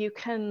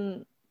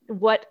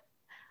 what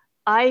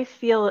I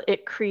feel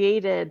it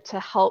created to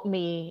help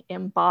me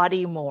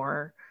embody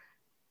more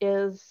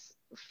is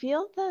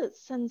feel the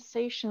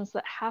sensations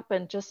that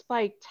happen just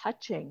by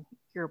touching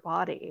your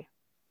body.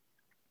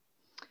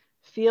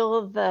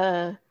 Feel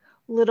the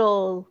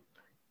little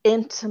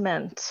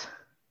intimate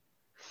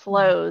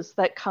flows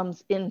that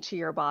comes into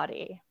your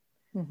body.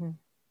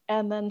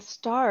 And then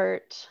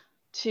start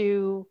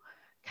to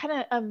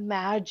kind of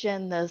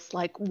imagine this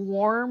like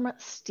warm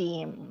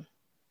steam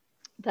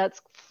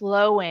that's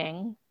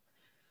flowing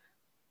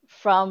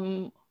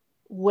from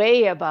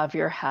way above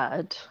your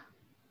head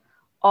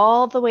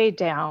all the way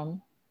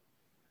down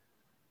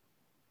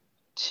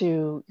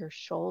to your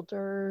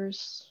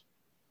shoulders,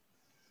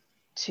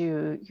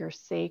 to your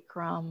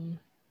sacrum,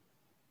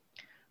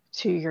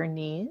 to your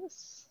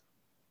knees,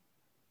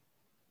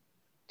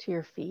 to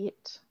your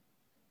feet,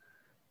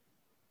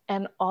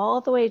 and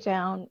all the way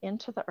down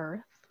into the earth.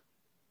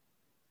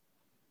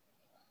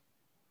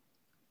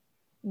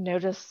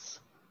 Notice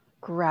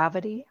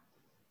gravity.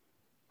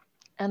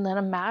 And then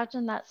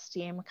imagine that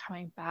steam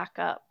coming back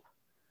up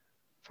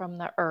from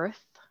the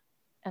earth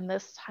And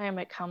this time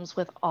it comes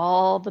with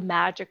all the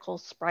magical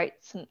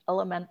sprites and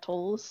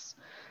elementals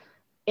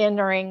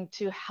entering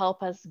to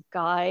help us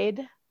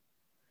guide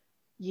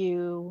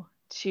you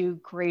to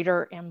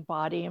greater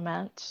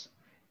embodiment,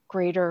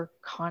 greater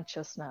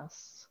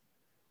consciousness.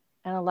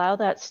 And allow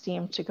that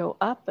steam to go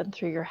up and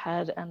through your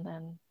head, and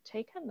then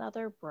take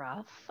another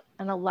breath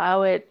and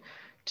allow it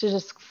to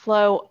just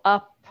flow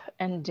up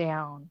and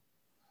down.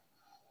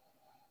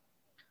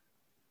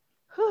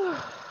 Whew.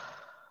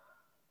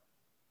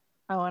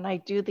 Oh, and I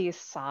do these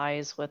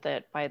sighs with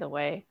it, by the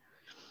way.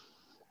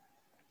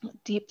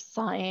 Deep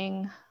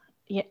sighing,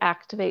 it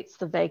activates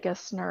the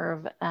vagus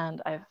nerve,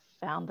 and I've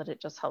found that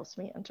it just helps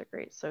me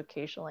integrate. So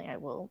occasionally I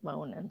will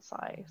moan and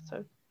sigh.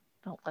 So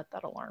don't let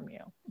that alarm you.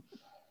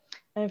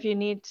 And if you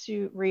need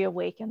to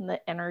reawaken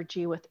the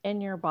energy within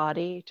your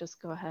body,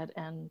 just go ahead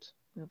and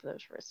move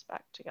those wrists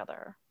back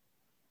together.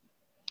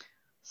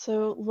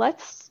 So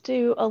let's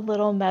do a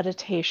little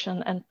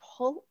meditation and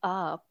pull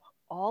up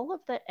all of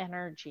the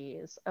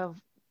energies of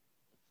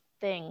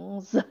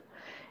things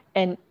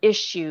and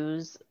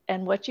issues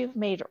and what you've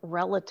made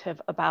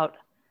relative about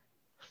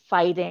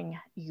fighting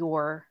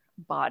your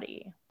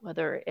body,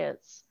 whether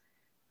it's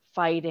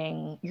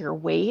fighting your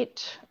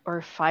weight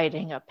or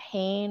fighting a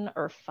pain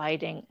or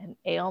fighting an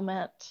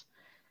ailment.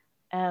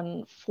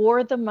 And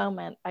for the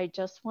moment, I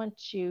just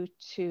want you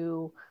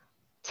to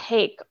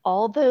take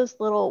all those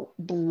little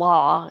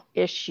blah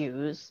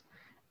issues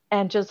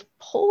and just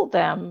pull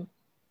them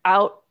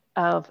out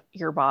of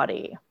your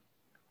body.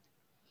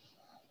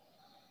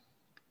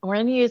 We're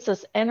going to use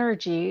this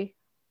energy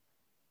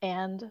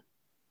and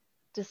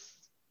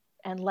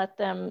let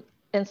them,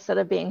 instead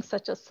of being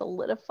such a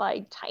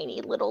solidified,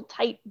 tiny little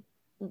tight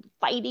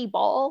fighty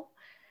ball,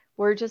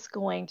 we're just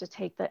going to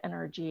take the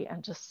energy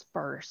and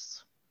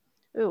disperse.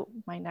 Ooh,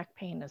 my neck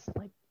pain is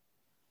like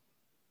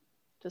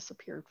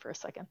disappeared for a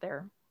second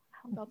there.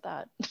 How about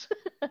that?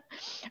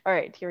 All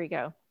right, here we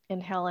go.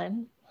 Inhale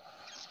in.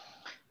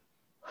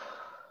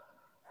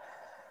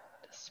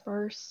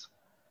 Disperse.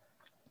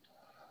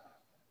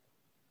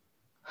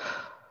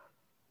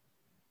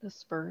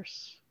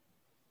 Disperse.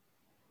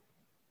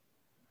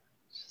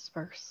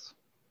 Disperse.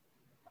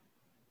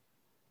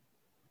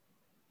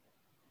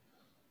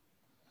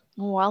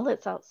 While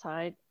it's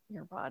outside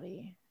your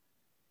body,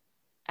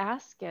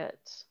 ask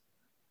it,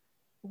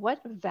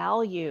 what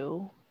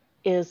value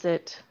is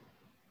it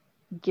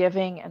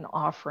giving and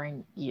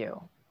offering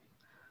you?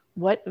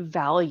 What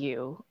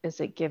value is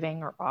it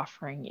giving or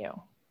offering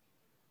you?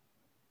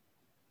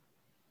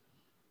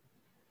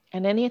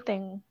 And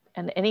anything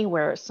and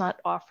anywhere it's not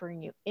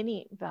offering you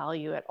any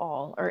value at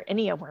all or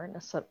any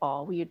awareness at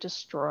all, will you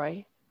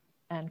destroy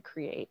and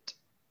create?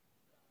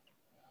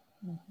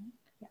 Mm-hmm.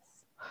 Yes.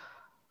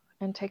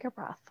 And take a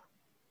breath.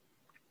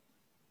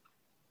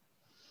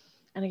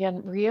 And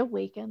again,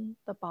 reawaken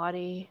the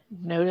body.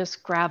 Notice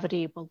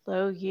gravity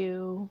below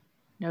you.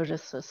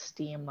 Notice the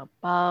steam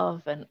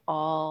above and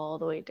all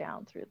the way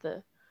down through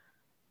the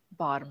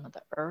bottom of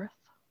the earth.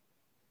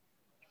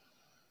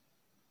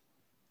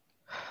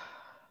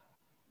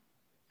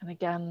 And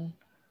again,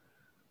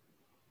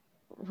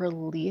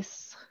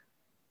 release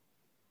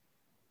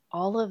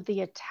all of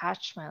the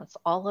attachments,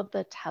 all of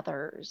the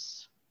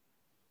tethers,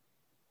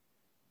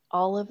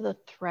 all of the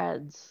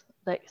threads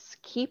that's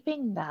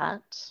keeping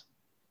that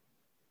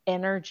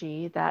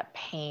energy, that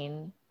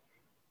pain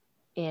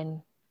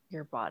in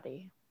your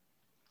body.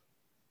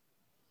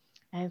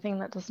 Anything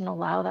that doesn't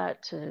allow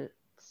that to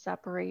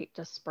separate,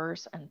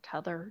 disperse, and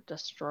tether,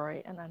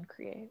 destroy, and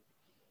uncreate.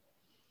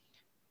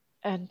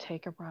 And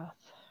take a breath.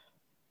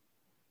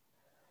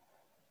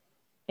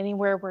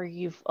 Anywhere where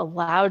you've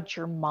allowed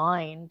your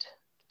mind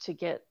to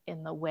get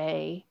in the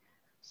way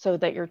so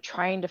that you're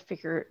trying to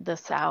figure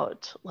this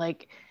out,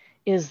 like,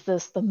 is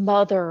this the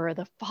mother or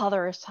the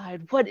father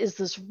side? What is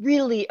this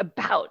really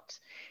about?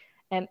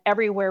 And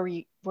everywhere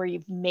where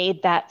you've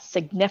made that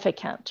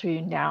significant,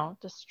 to now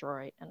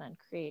destroy and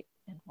uncreate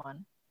in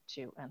 1,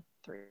 2, and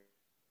 3.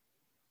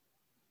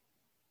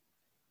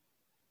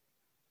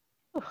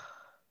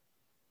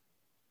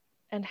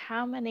 And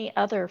how many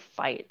other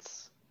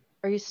fights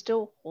are you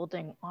still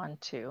holding on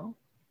to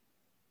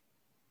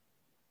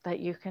that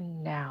you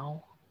can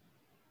now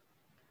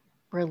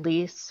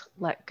release,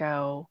 let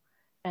go,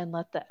 and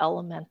let the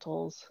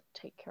elementals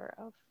take care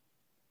of?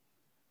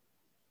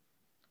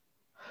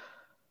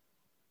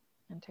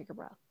 And take a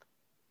breath.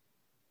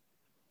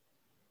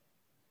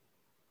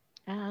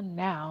 And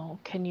now,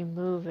 can you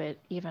move it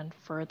even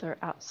further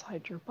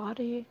outside your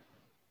body?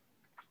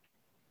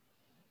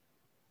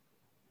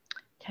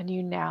 Can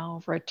you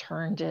now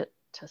return it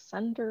to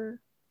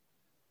sender?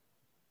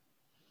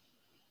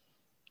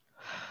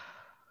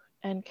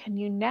 And can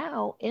you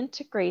now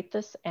integrate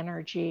this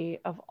energy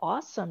of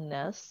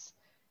awesomeness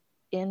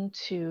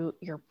into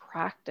your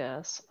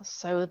practice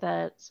so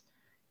that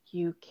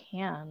you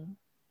can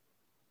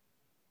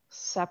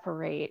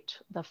separate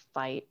the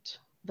fight,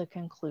 the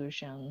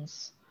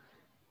conclusions,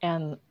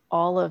 and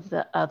all of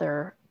the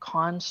other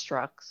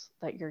constructs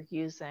that you're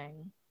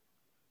using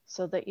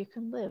so that you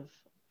can live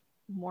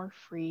more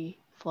free,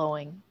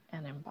 flowing,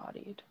 and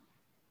embodied.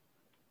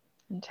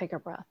 And take a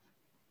breath.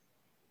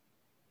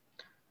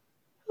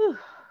 Whew.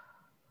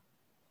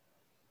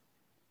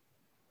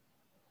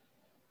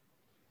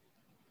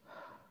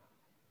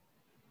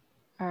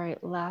 All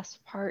right,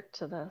 last part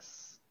to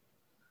this.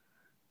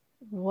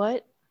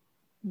 What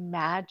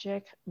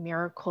magic,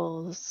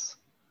 miracles,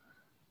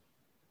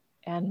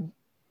 and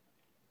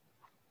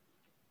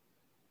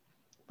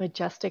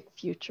majestic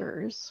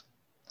futures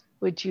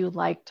would you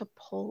like to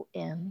pull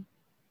in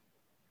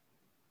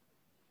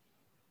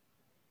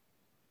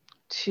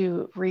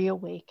to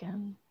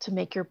reawaken, to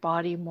make your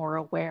body more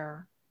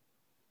aware?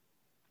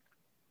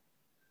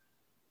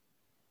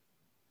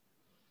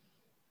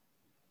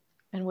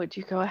 And would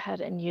you go ahead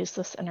and use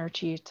this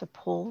energy to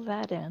pull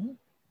that in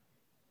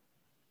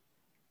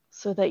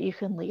so that you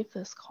can leave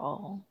this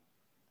call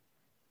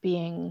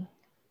being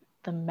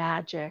the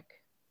magic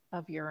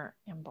of your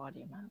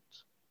embodiment?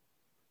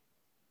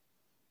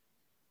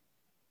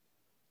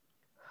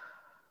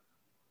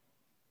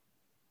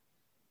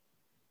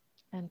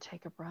 And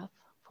take a breath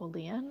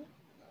fully in,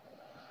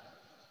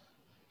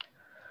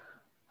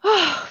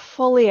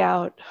 fully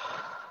out,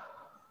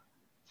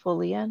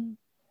 fully in,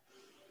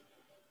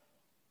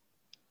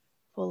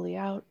 fully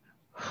out,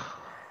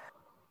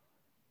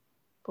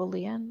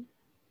 fully in,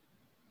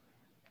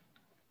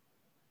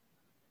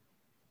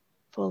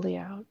 fully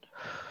out.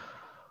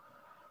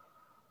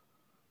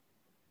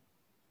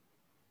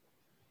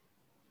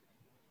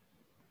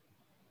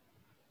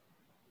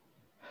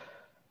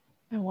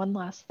 And one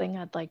last thing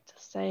I'd like to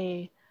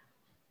say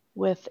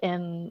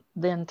within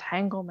the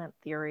entanglement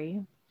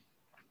theory,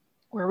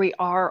 where we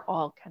are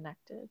all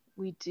connected,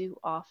 we do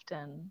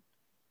often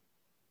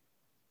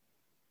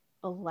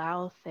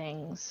allow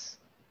things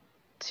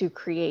to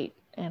create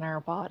in our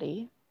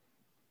body,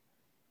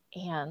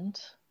 and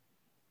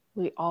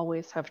we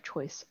always have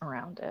choice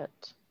around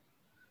it.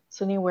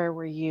 So anywhere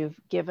where you've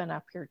given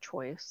up your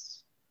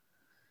choice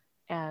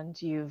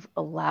and you've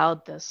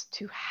allowed this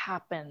to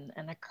happen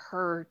and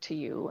occur to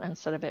you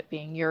instead of it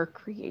being your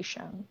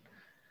creation,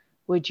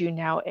 would you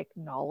now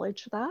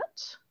acknowledge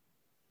that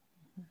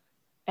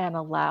and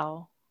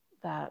allow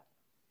that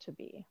to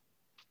be?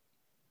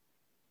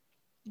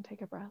 And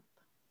take a breath.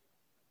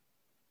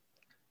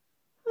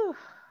 Whew.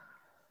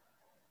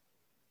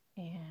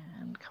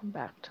 And come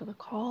back to the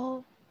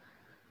call.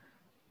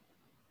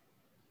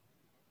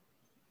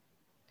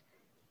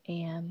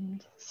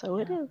 And so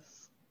it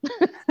is.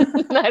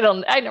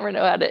 I never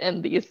know how to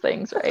end these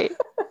things, right?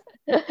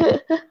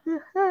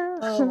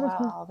 Oh,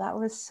 wow. That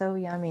was so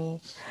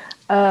yummy.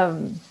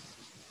 Yeah,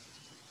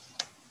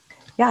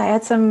 I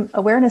had some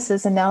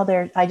awarenesses and now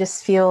I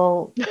just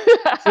feel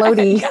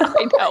floaty.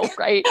 I know,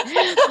 right?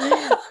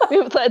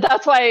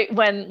 That's why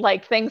when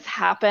like things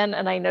happen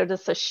and I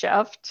notice a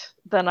shift,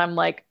 then I'm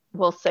like,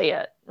 we'll say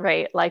it,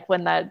 right? Like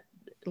when that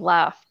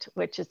left,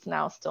 which is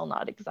now still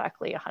not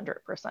exactly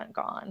 100%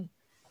 gone.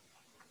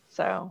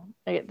 So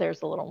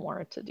there's a little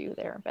more to do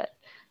there, but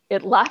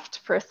it left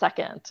for a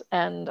second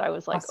and I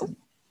was like, awesome.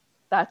 Oh,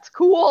 that's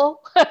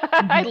cool.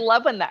 I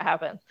love when that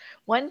happens.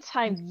 One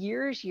time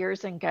years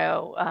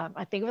ago,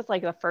 I think it was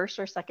like the first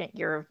or second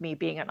year of me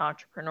being an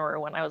entrepreneur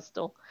when I was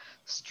still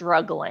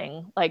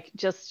struggling, like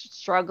just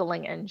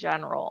struggling in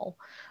general,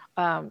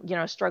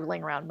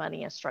 struggling around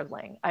money and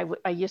struggling.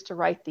 I used to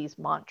write these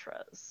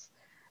mantras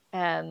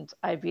and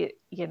I'd be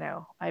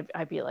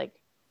like,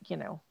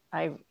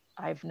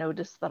 I've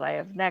noticed that I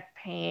have neck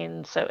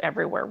pain. So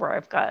everywhere where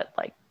I've got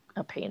like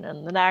a pain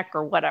in the neck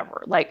or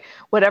whatever, like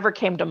whatever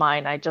came to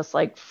mind, I just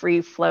like free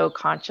flow,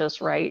 conscious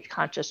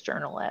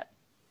journal it.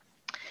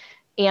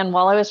 And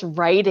while I was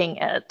writing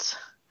it,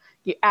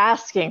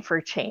 asking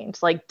for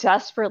change, like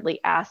desperately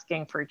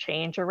asking for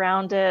change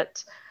around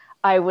it,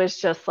 I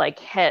was just like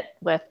hit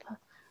with,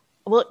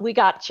 well, we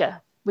got you.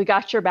 We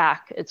got your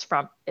back.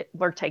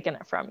 We're taking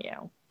it from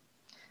you.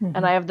 Mm-hmm.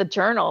 And I have the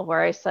journal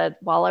where I said,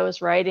 while I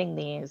was writing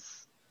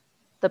these,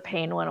 the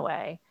pain went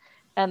away.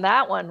 And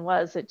that one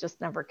was, it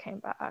just never came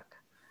back.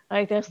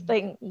 I just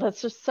think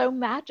that's just so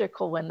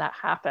magical when that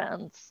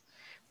happens,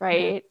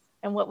 right? Yeah.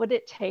 And what would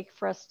it take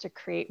for us to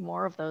create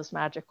more of those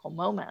magical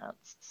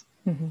moments?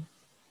 Mm-hmm.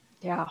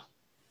 Yeah.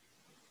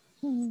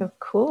 So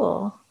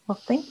cool. Well,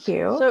 thank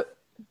you. So,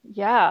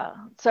 yeah.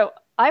 So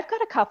I've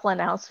got a couple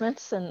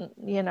announcements and,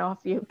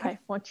 I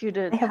want you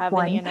to have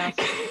any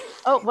announcements.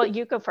 Oh, well,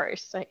 you go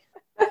first.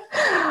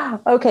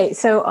 Okay,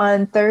 so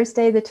on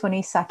Thursday, the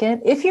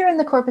 22nd, if you're in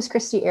the Corpus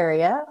Christi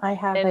area, I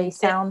have a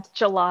sound.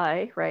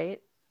 July, right?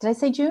 Did I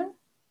say June?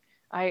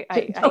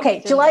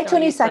 Okay, July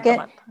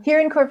 22nd, here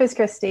in Corpus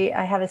Christi,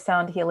 I have a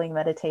sound healing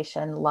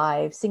meditation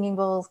live, singing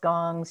bowls,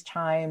 gongs,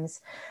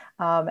 chimes,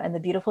 and the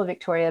beautiful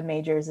Victoria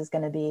Majors is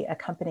going to be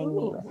accompanying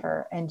me with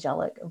her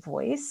angelic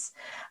voice.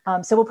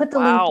 So we'll put the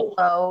link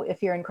below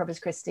if you're in Corpus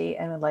Christi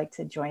and would like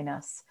to join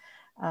us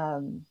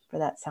for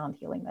that sound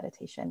healing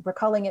meditation. We're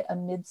calling it A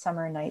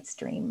Midsummer Night's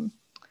Dream.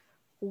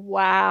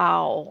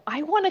 Wow.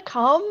 I want to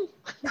come.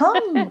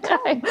 Come.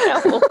 I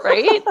know,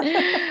 right?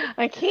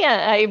 I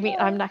can't. I mean,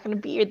 I'm not going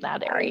to be in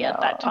that area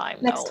at that time.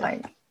 Next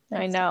time.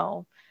 I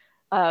know.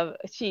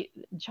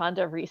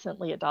 Jonda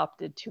recently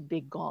adopted 2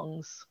 big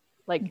gongs,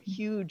 like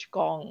huge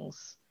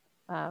gongs.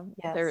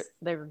 Yes.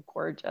 They're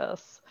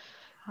gorgeous.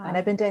 And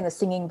I've been doing the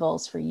singing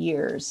bowls for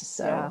years.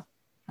 So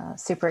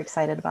super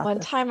excited about One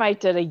this. time I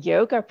did a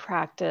yoga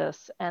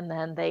practice and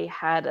then they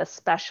had a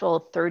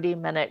special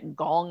 30-minute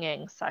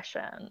gonging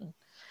session.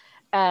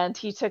 And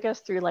he took us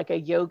through like a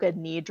yoga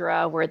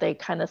nidra where they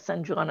kind of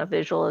send you on a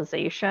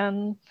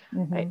visualization.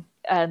 Right?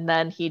 And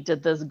then he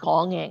did this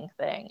gonging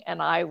thing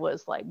and I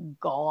was like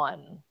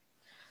gone.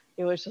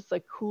 It was just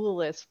the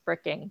coolest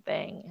freaking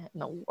thing in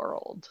the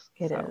world.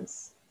 It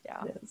is.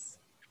 Yeah. It is.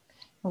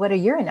 What are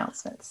your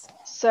announcements?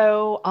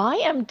 So I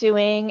am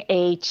doing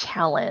a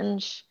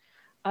challenge,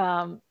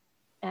 and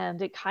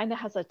it kind of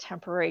has a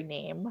temporary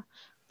name,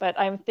 but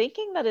I'm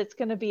thinking that it's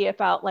going to be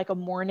about like a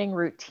morning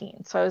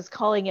routine. So I was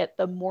calling it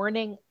the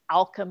Morning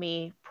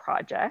Alchemy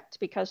Project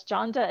because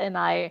Jonda and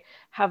I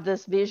have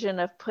this vision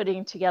of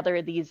putting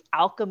together these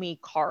alchemy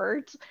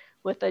cards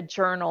with a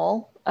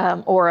journal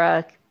or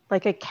a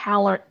like a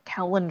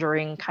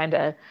calendaring kind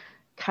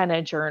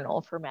of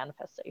journal for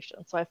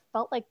manifestation. So I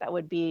felt like that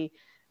would be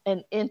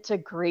an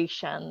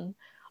integration.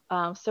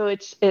 So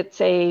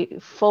it's a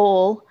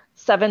full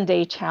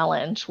 7-day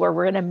challenge where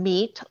we're going to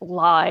meet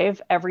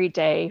live every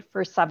day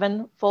for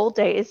 7 full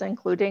days,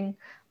 including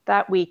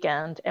that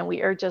weekend. And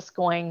we are just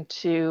going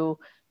to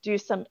do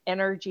some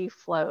energy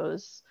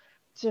flows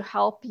to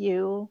help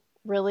you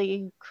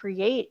really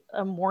create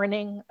a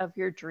morning of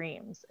your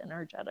dreams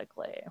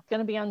energetically. It's going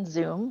to be on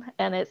Zoom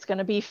and it's going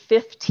to be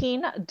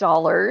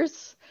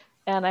 $15.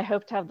 And I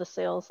hope to have the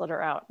sales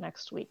letter out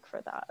next week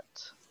for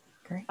that.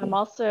 Great. I'm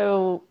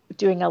also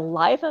doing a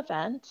live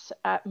event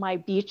at my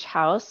beach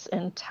house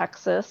in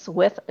Texas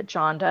with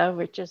Jonda,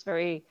 which is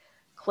very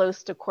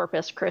close to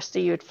Corpus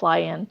Christi. You'd fly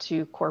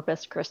into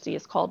Corpus Christi.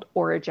 It's called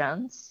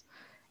Origins.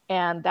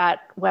 And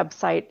that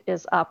website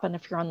is up. And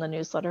if you're on the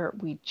newsletter,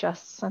 we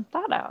just sent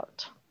that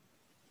out.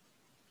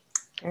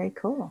 Very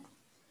cool.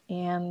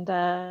 And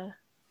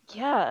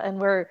and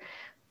we're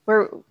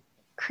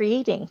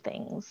creating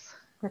things.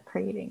 We're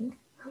creating.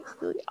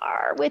 We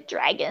are with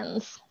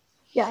dragons.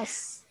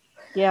 Yes.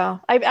 Yeah,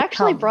 I've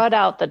actually brought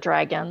out the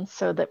dragons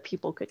so that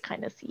people could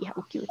kind of see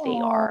how cute they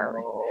are.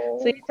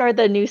 So these are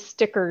the new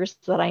stickers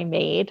that I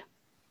made.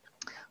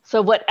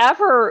 So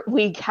whatever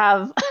we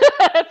have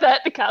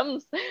that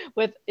comes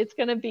with, it's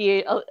going to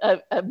be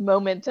a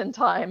moment in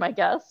time, I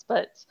guess.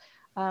 But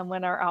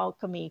when our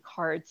alchemy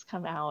cards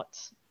come out,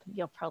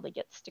 you'll probably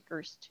get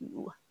stickers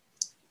too.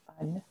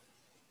 Fun.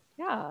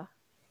 Yeah.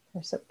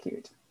 They're so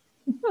cute.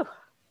 Whew.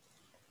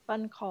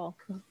 Fun call.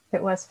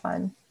 It was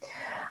fun.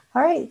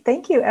 All right.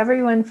 Thank you,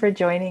 everyone, for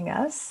joining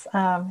us.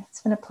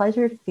 It's been a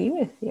pleasure to be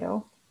with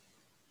you.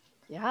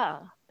 Yeah.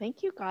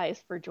 Thank you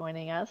guys for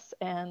joining us.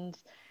 And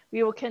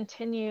we will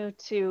continue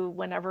to,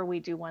 whenever we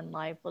do one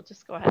live, we'll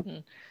just go ahead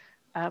and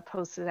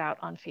post it out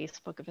on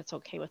Facebook if it's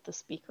okay with the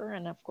speaker.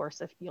 And of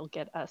course, if you'll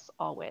get us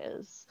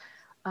always.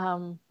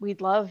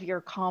 We'd love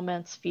your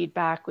comments,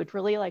 feedback. We'd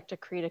really like to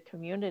create a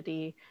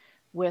community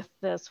with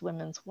this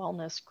women's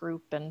wellness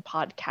group and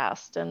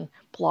podcast and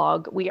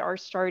blog.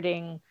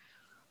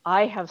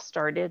 I have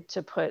started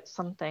to put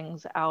some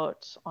things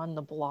out on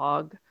the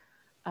blog.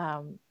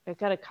 I've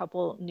got a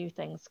couple new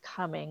things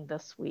coming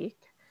this week,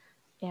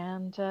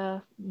 and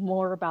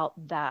more about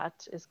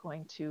that is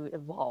going to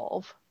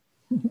evolve.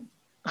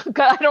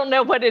 I don't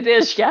know what it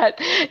is yet.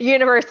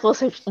 Universe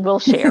will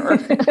share.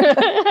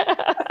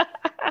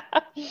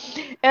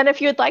 And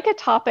if you'd like a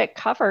topic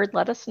covered,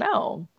 let us know.